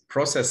these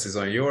processes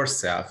on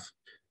yourself,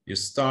 you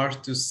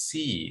start to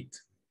see it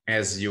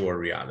as your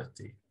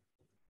reality.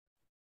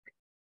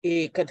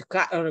 I kad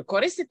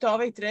koristite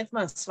ovaj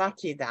tretman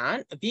svaki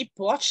dan, vi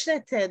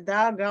počnete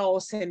da ga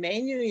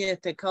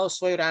osemenjujete kao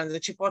svoju realnost.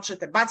 Znači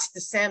počnete, bacite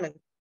seme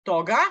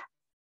toga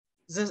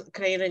za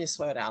kreiranje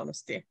svoje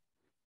realnosti.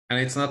 And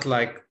it's not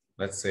like,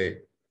 let's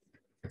say,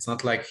 it's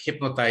not like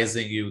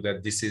hypnotizing you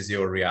that this is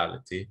your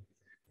reality.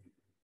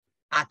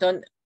 A to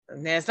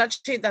ne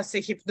znači da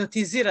se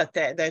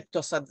hipnotizirate, da je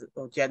to sad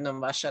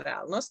odjednom vaša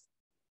realnost.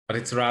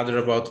 But it's rather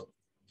about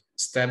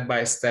step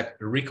by step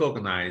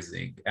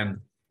recognizing and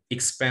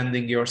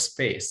expanding your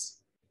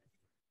space.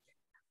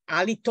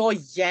 Ali to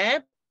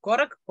je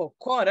korak po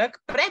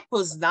korak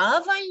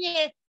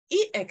prepoznavanje i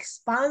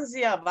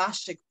ekspanzija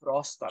vašeg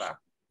prostora.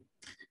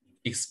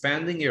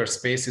 Expanding your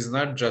space is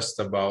not just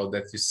about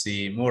that you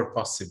see more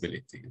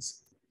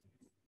possibilities.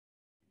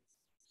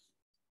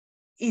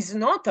 Is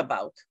not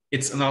about.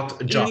 It's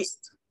not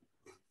just.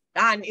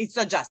 It's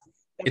not just.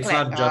 It's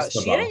not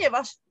just širenje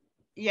about.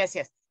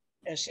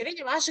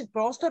 Širenje vašeg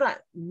prostora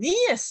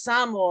nije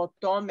samo o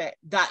tome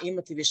da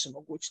imate više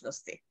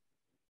mogućnosti.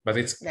 But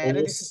it's Ne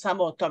radi se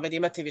samo o tome da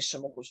imate više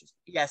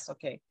mogućnosti. Yes,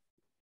 okay.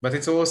 But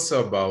it's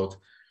also about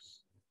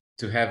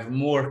to have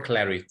more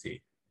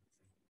clarity.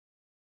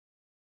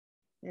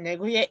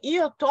 Nego je i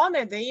o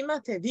tome da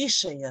imate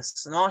više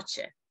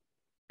jasnoće.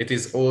 It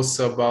is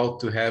also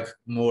about to have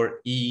more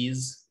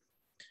ease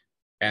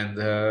and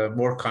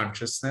more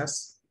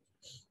consciousness.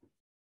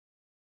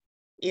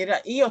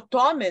 I o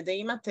tome da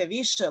imate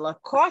više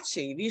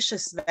lakoće i više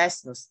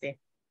svesnosti.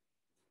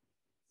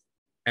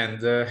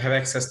 And have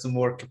access to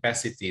more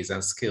capacities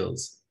and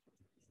skills.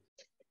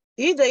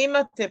 I da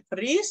imate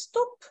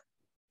pristup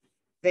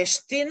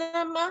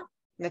veštinama,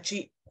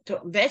 znači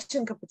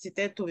većem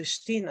kapacitetu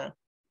veština.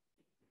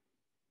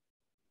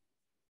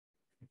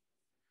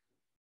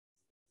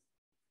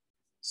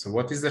 So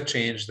what is the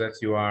change that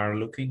you are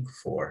looking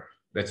for,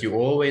 that you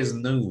always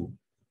knew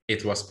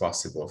it was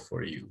possible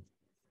for you?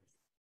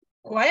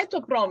 Koja je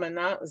to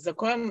promjena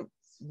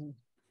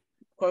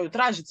koju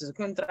tražite, za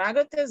kojom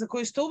tragate, za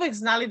koju ste uvek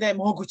znali da je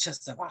moguća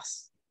za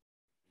vas?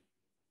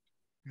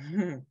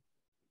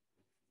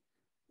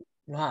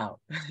 Wow.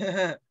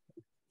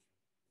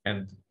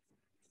 And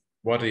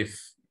what if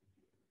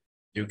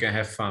you can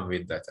have fun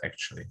with that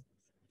actually?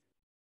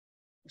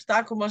 Šta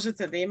ako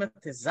možete da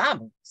imate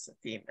zabavu sa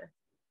time?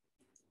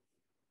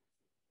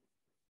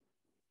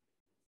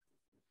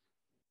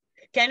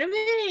 Can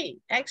we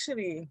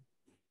actually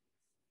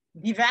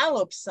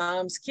develop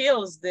some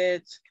skills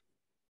that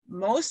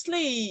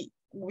mostly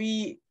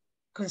we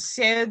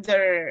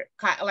consider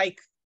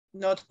like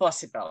not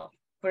possible?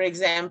 For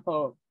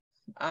example,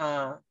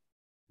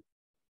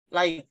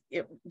 like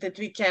that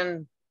we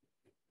can,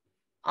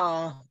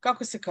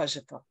 kako se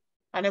kaže to?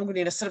 A ne mogu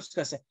ni na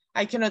srpsko se.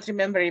 I cannot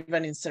remember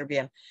even in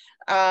Serbian.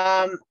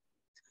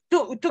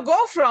 To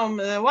go from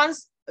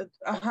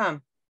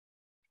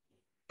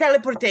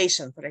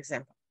teleportation, for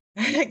example.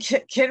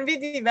 Can we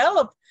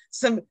develop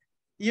some,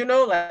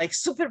 like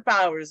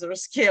superpowers or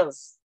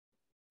skills,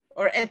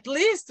 or at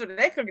least to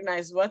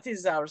recognize what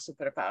is our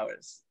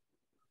superpowers?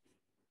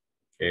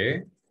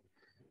 Okay.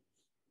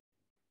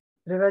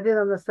 Prevedi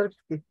nam na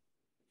srpski.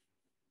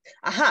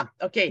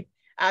 Okay.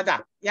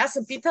 Da, ja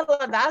sam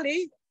pitala da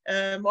li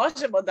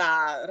možemo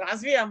da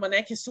razvijamo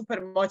neke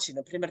super moći,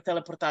 na primjer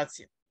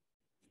teleportaciju,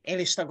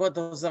 ili šta god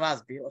za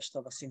vas bilo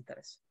što vas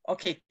interesuje.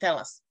 Okay,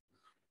 tell us.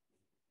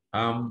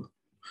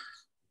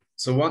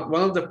 So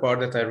one of the part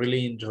that I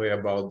really enjoy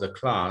about the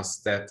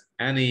class, that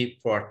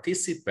any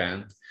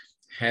participant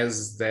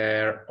has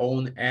their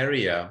own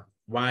area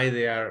why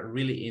they are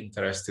really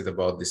interested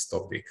about this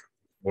topic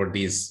or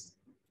these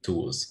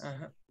tools.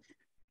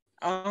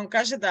 On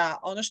kaže da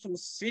ono što mu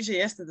se sviđa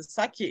jeste da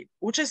svaki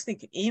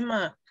učesnik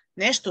ima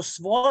nešto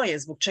svoje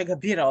zbog čega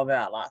bira ove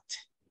alate.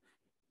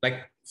 Like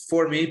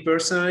for me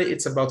personally,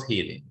 it's about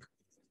healing.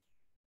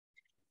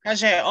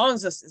 Kaže on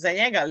za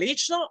njega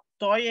lično,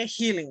 to je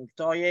healing,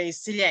 to je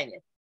isciljenje.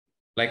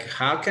 Like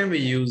how can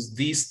we use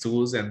these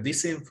tools and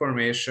this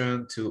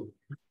information to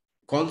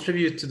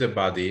contribute to the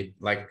body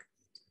like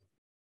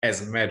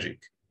as magic?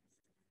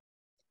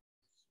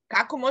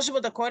 Kako možemo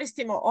da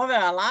koristimo ove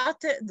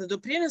alate da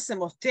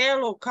doprinesemo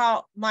telu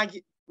kao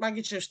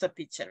magičnim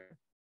štapićem?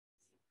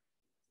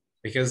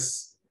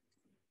 Because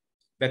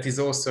that is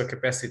also a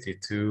capacity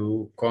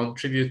to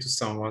contribute to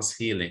someone's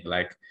healing.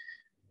 Like,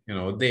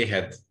 they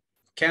had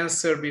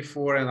cancer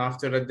before and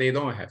after that they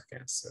don't have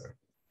cancer.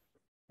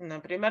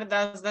 Naprimjer,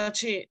 da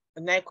znači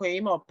neko je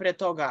imao pre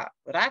toga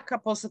raka,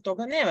 posle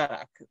toga nema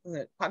raka.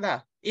 Pa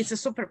da, it's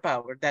a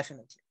superpower,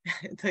 definitely.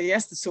 To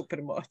jeste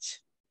super moć.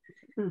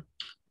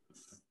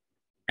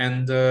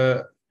 And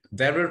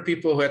there were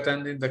people who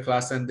attended the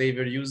class and they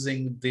were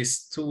using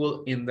this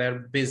tool in their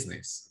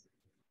business.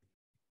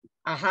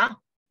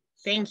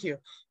 Thank you.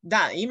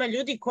 Da, ima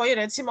ljudi koji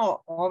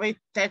recimo ovaj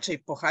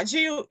tečaj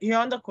pohađaju i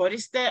onda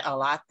koriste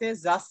alate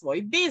za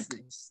svoj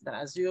biznis, da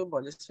razviju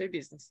bolje svoj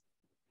biznis.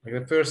 Like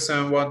the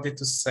person wanted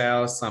to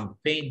sell some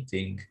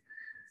painting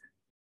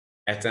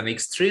at an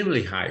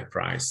extremely high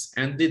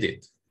price and did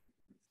it.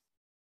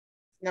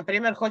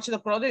 Naprimjer, hoće da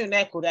prodaju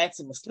neku,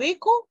 recimo,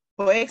 sliku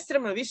po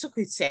ekstremno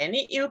visokoj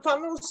ceni i u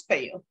tome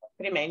uspeju,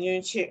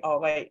 primenjujući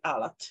ovaj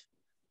alat.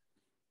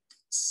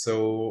 So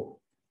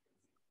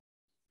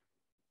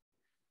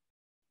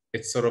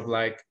it's sort of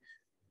like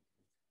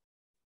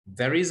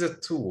there is a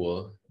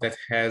tool that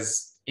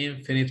has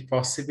infinite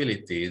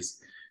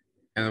possibilities,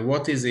 and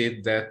what is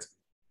it that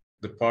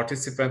the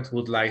participant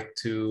would like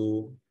to,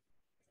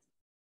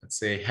 let's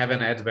say, have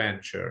an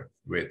adventure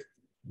with?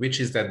 Which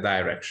is that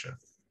direction?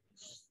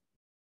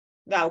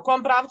 Da, u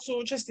kom pravcu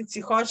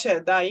učesnici hoće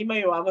da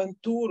imaju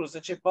avanturu,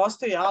 znači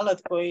postoji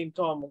alat koji im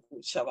to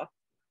omogućava.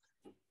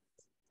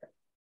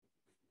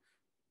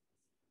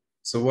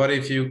 So what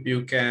if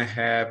you can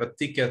have a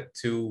ticket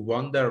to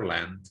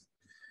Wonderland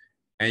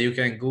and you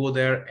can go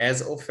there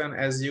as often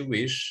as you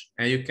wish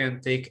and you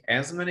can take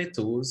as many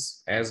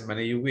tools as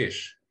many you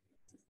wish?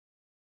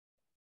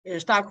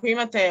 Šta ako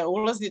imate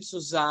ulaznicu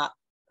za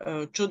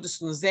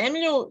čudesnu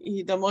zemlju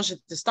i da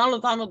možete stalno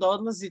tamo da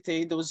odlazite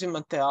i da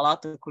uzimate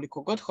alate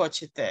koliko god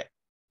hoćete,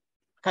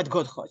 kad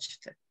god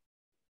hoćete.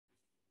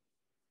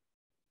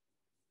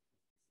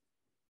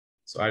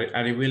 So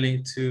are you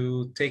willing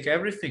to take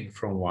everything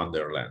from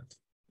Wonderland?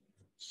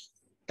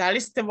 Da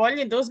li ste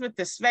voljni da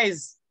uzmete sve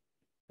iz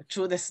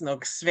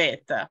čudesnog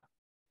sveta?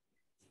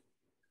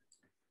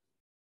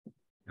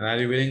 And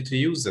are you willing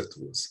to use the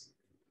tools?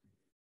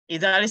 I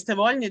da li ste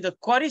voljni da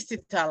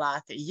koristite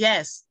alate?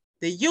 Yes,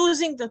 the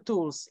using the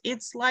tools.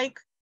 It's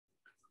like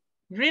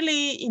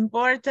really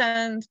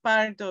important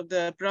part of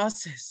the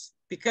process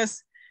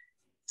because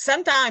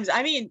sometimes,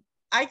 I mean,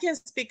 I can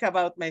speak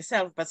about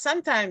myself, but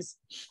sometimes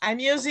I'm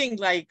using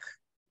like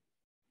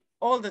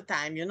all the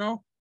time, you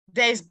know,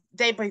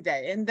 day by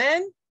day. And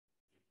then,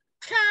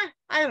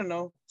 I don't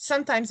know,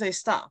 sometimes I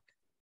stop.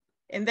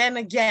 And then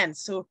again,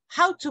 so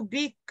how to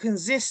be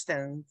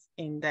consistent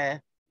in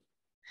that?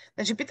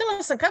 Znači,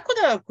 pitala sam kako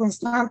da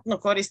konstantno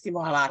koristimo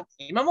alate.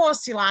 Imamo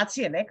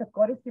oscilacije, nekad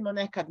koristimo,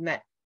 nekad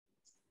ne.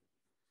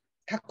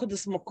 Kako da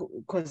smo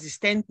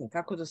konzistentni,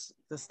 kako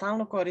da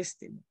stalno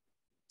koristimo.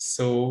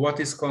 So what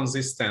is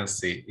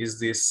consistency? Is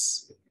this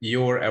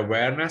your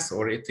awareness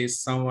or it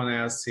is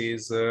someone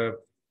else's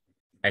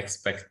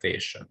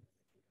expectation?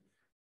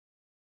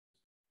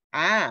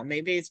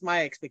 Maybe it's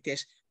my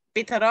expectation.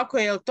 Pita Roko,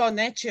 je li to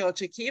nečije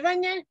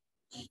očekivanje?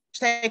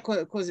 Šta je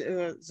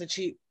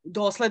znači,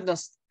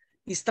 doslednost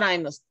i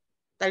strajnost?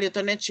 Da li je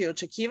to nečije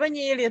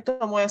očekivanje ili je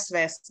to moja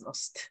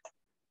svesnost?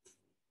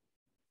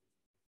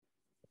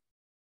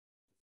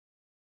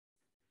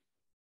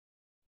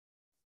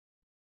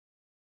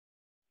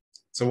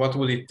 So what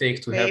will it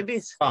take to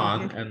have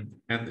fun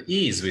and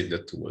ease with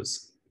the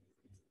tools?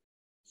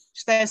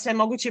 Šta je sve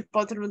moguće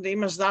potrebno da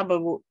imaš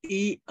zabavu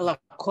i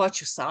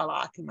lakoću sa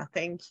alatima?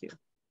 Thank you.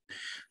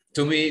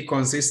 To me,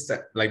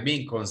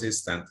 being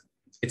consistent,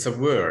 it's a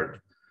word.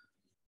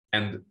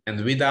 And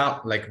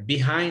without, like,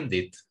 behind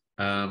it,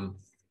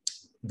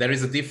 there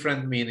is a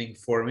different meaning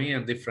for me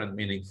and different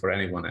meaning for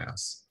anyone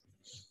else.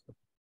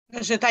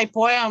 Že taj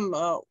pojam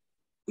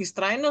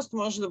istrajnost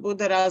može da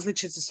bude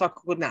različit za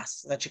svakog od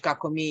nas. Znači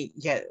kako mi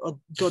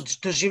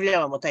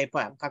doživljavamo taj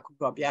pojam, kako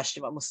ga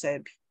objašnjavamo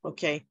sebi.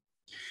 Okay?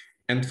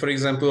 And for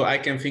example,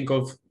 I can think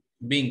of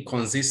being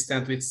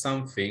consistent with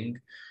something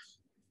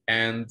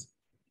and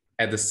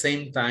at the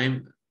same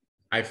time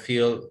I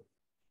feel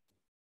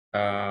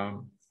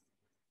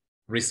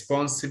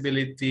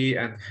responsibility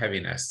and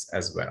heaviness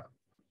as well.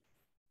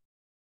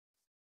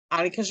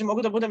 Ali, kaže,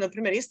 mogu da budem, na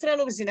primjer,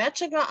 istrajan u vezi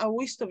nečega, a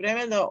u isto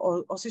vrijeme da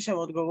osjećam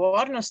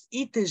odgovornost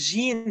i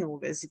težinu u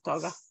vezi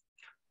toga.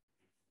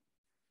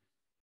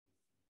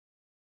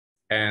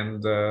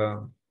 And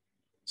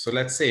so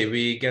let's say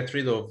we get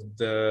rid of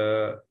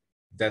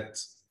that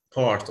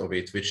part of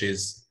it, which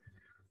is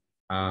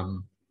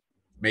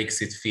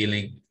makes it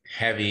feeling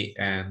heavy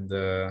and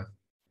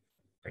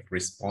like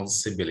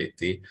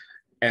responsibility.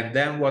 And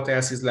then what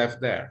else is left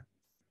there?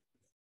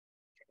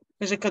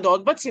 Kaže, kad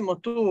odbacimo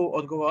tu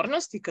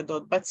odgovornost i kad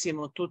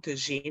odbacimo tu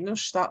težinu,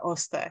 šta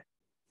ostaje?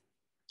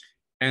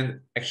 And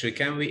actually,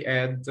 can we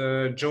add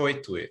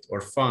joy to it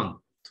or fun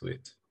to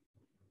it?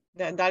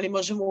 Da li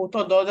možemo u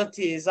to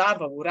dodati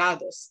zabavu,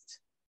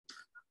 radost?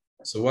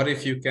 So what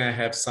if you can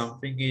have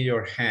something in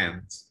your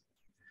hand?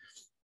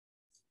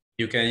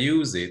 You can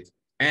use it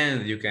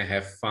and you can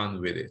have fun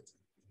with it.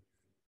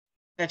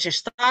 Znači,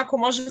 šta ako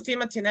možete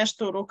imati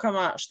nešto u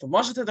rukama što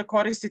možete da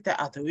koristite,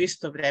 a da u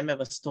isto vrijeme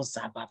vas to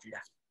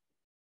zabavlja?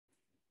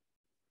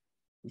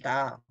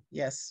 Da,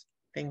 yes,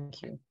 thank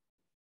you.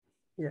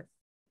 Yes.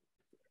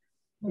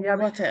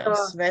 What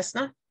else?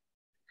 Vesna?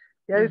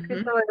 Ja bih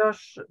pitala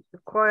još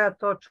koja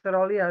to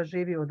čarolija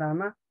živi u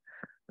nama,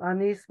 a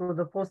nismo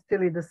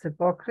dopustili da se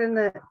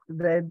pokrene,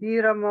 da je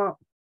biramo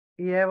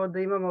i evo da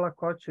imamo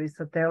lakoću i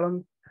sa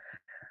telom.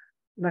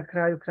 Na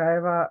kraju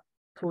krajeva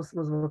tu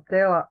smo zbog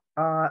tela,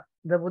 a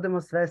da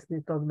budemo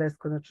svesni tog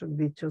beskonačnog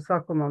bića u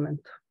svakom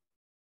momentu.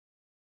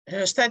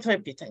 Šta je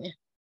tvoje pitanje?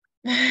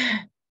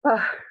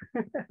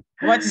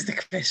 What is the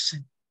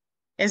question?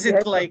 Is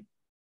it like...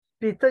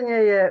 Pitanje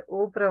je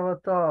upravo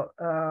to,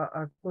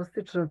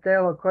 akustično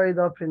telo, koji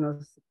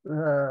doprinos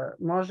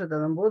može da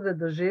nam bude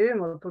da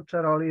živimo tu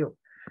čaroliju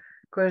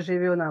koja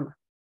živi u nama.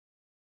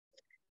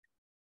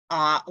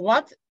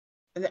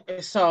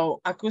 So,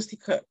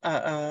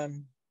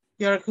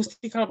 your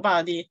acoustical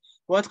body,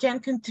 what can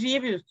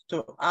contribute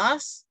to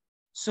us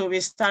so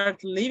we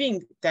start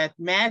living that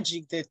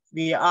magic that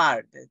we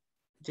are,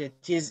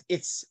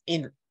 it's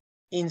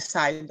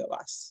inside of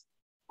us?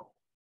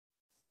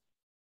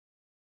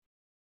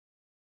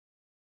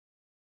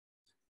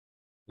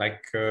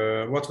 Like,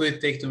 what will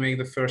it take to make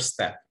the first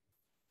step?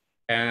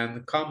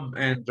 And come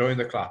and join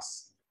the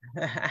class.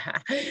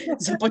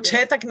 Za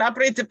početak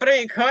napravite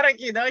prvi korak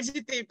i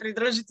dođite i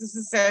pridružite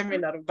se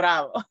seminaru.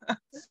 Bravo.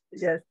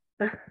 Yes.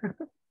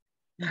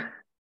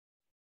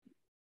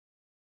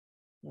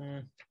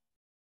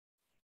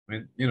 I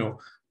mean, you know,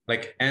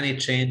 like any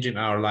change in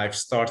our life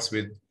starts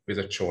with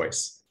a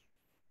choice.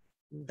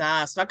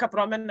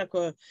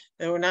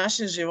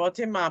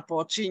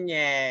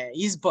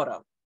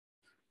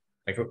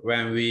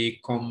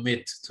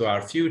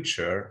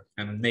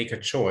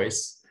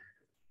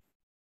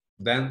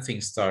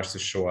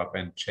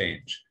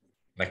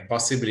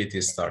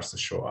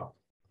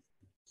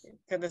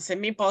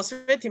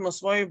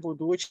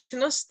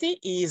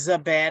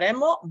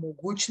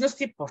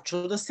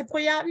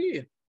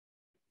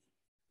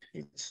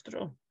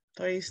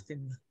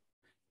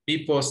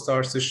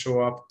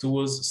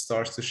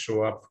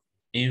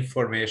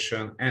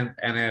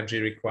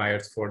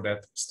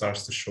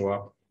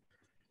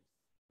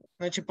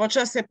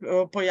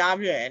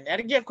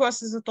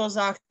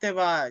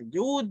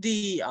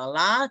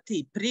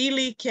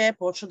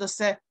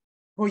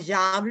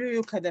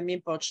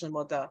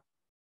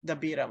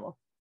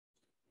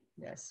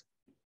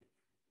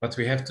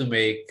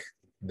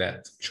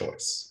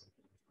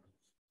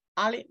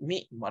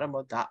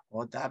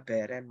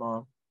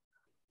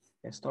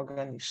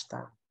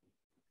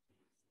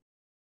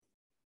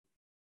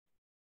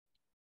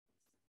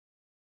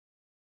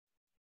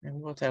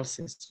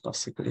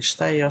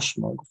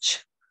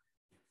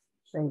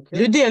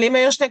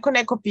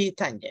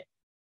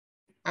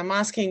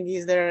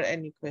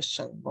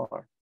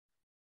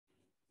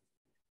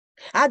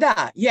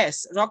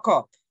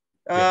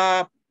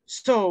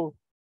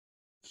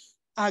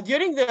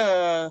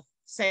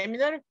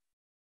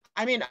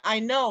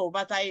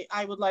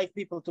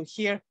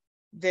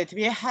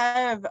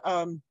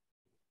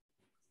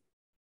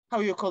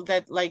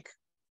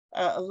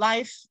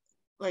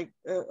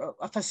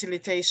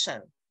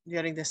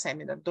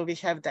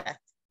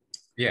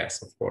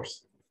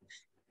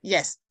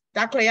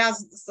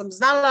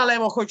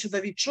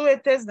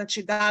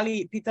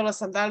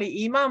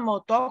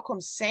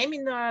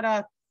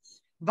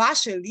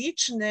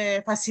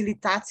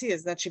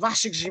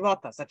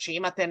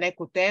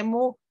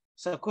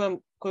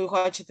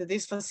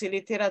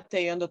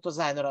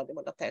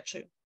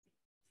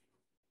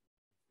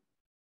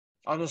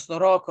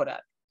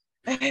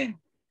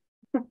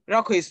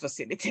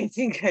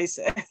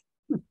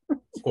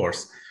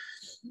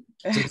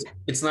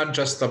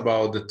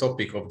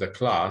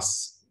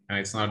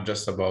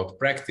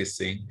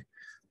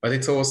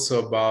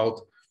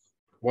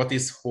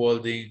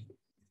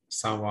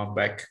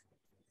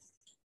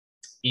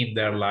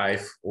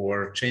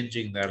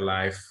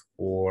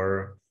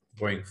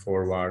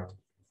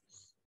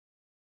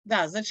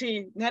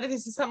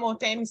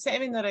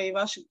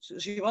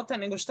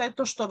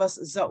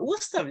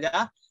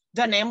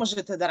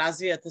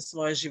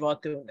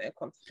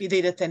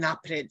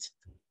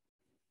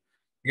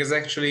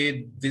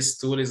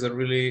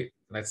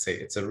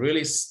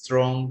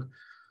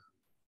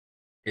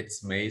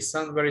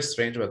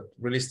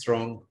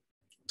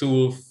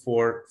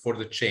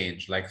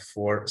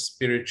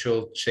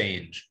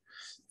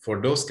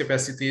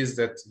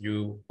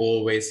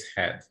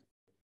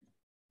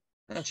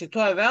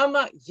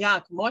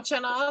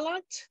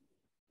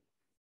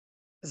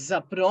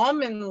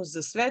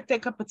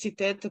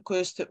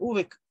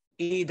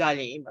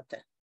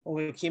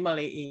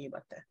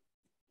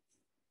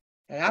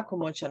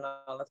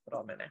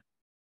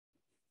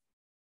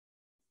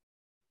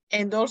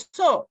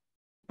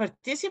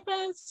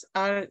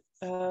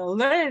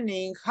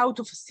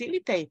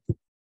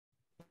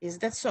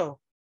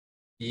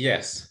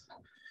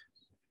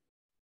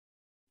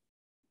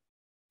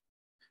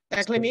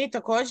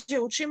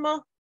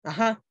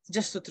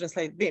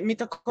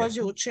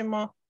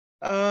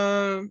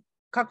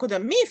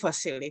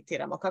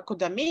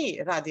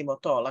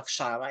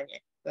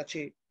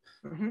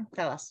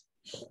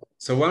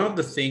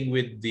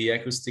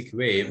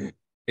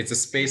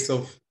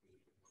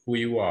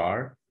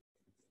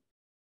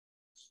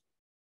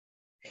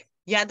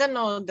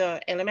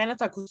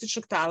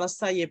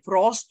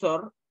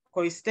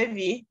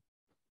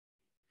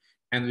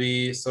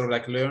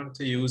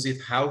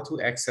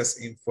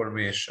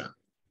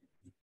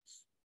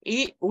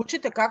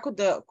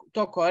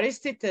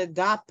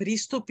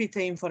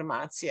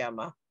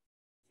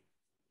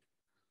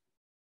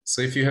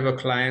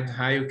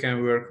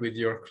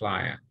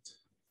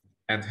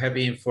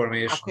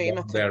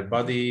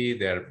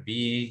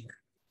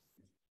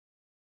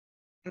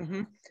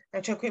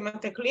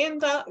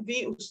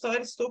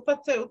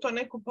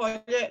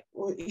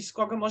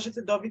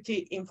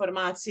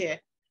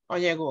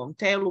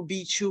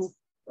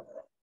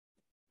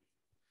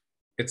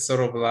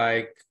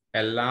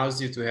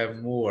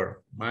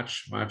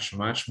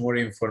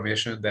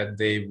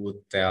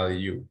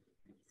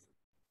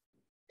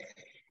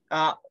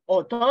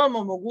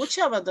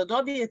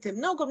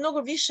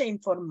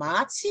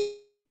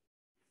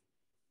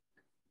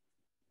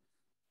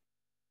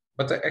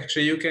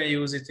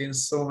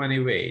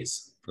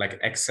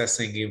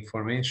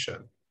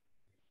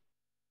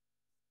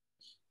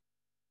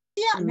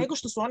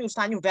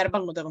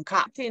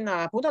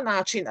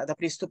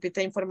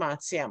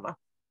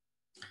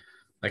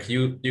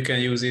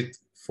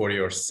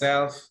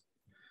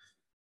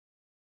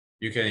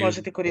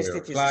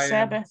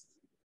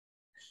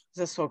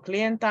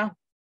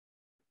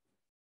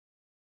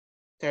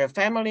 To your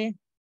family.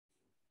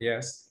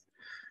 Yes.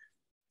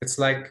 It's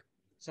like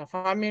Za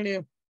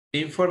familiju.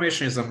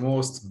 information is the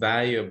most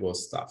valuable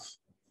stuff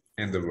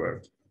in the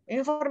world.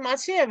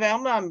 Informacija je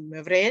veoma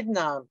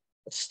vredna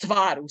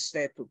stvar u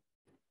svetu.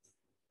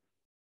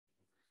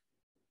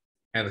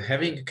 And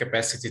having a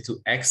capacity to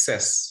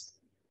access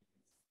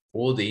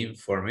all the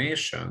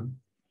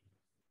information,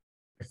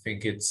 I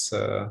think it's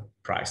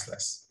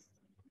priceless.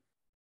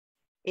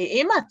 I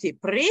imati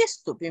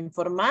pristup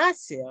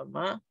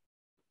informacijama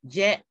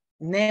je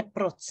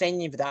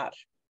neprocenjiv dar.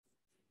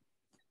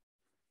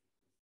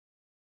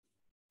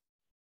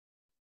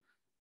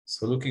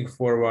 So looking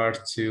forward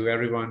to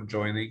everyone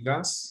joining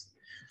us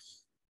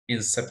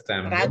in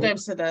September. Radujem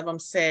se da vam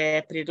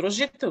se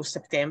pridružite u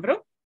septembru.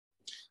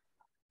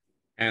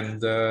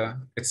 And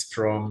it's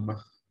from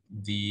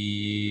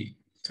the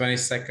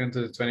 22nd to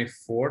the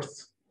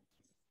 24th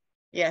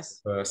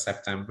Yes.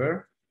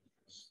 September.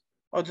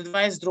 Od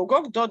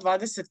 22. do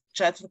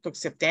 24.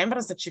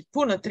 septembra, znači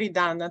puno 3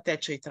 dana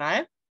tečaj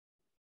traje.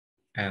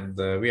 And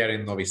we are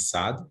in Novi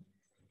Sad.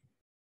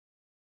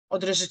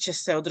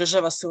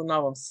 Održava se u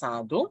Novom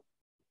Sadu.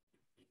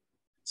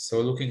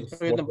 So looking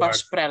U jednom forward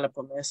baš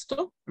prelepom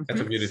mestu. at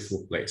a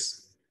beautiful place.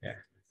 Yeah.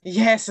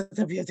 Yes,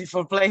 it's a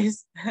beautiful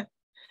place.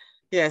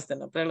 Jeste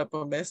na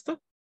prelepom mestu.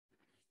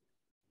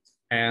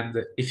 And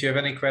if you have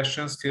any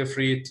questions, feel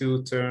free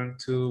to turn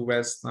to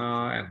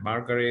Vesna and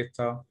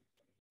Margareta.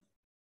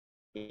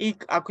 I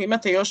ako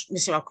imate još,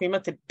 mislim, ako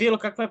imate bilo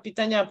kakva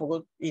pitanja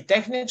i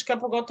tehnička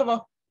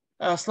pogotovo,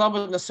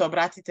 slobodno se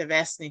obratite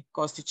Vesni,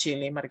 Kostići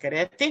ili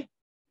Margareti.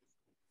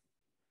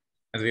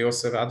 And we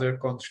also have other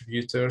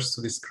contributors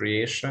to this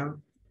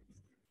creation.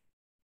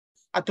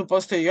 A tu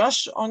postoji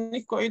još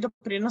oni koji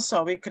doprinose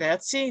ovoj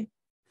kreaciji.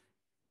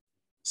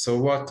 So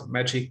what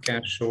magic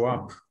can show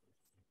up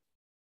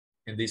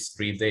in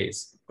these 3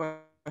 days?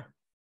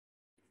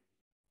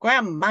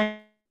 Koja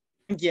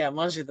magija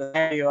može da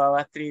daje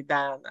ova 3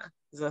 dana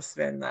za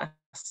sve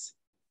nas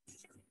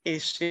i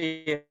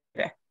šire?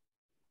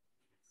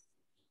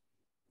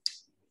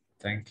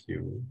 Thank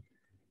you.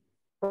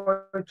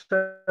 Koju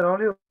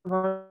čaroliju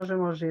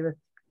možemo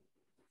živjeti?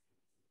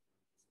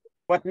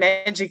 What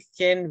magic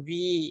can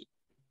we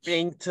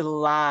bring to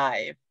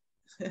life?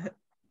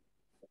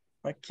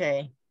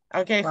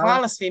 Ok,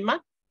 hvala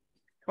svima.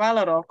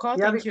 Hvala Roko.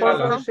 Ja bih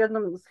pozvala još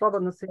jednom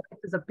slobodno se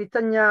javite za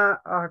pitanja,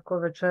 ako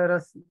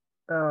večeras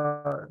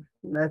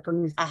eto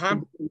niste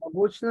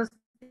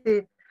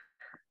mogućnosti,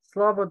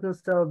 slobodno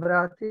se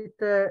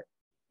obratite.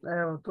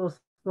 Evo, tu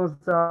smo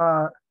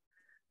za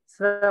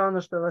sve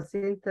ono što vas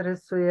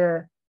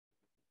interesuje,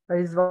 pa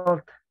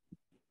izvolite.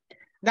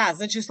 Da,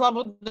 znači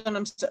slobodno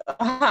nam se...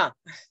 Aha,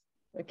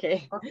 ok.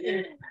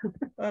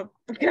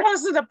 Krenuo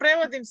sam da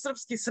prevodim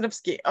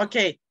srpski. Ok,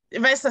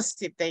 Vesna,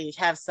 if they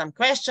have some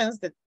questions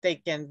that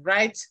they can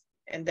write,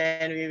 and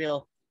then we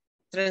will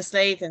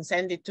translate and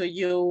send it to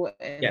you.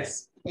 And,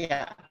 yes.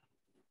 Yeah.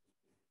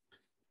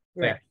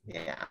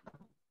 Yeah.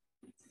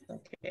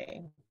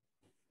 Okay.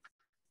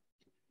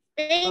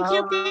 Thank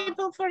you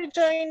people for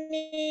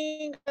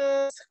joining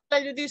us.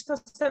 Hvala ljudi što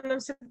ste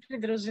nam se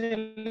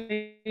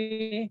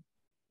pridružili.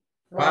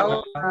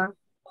 Hvala.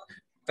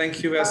 Thank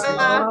you, Vesna.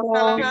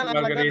 Hvala,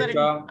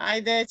 Margarita.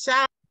 Ajde,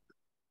 čao.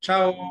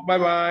 Ciao, bye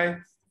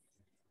bye.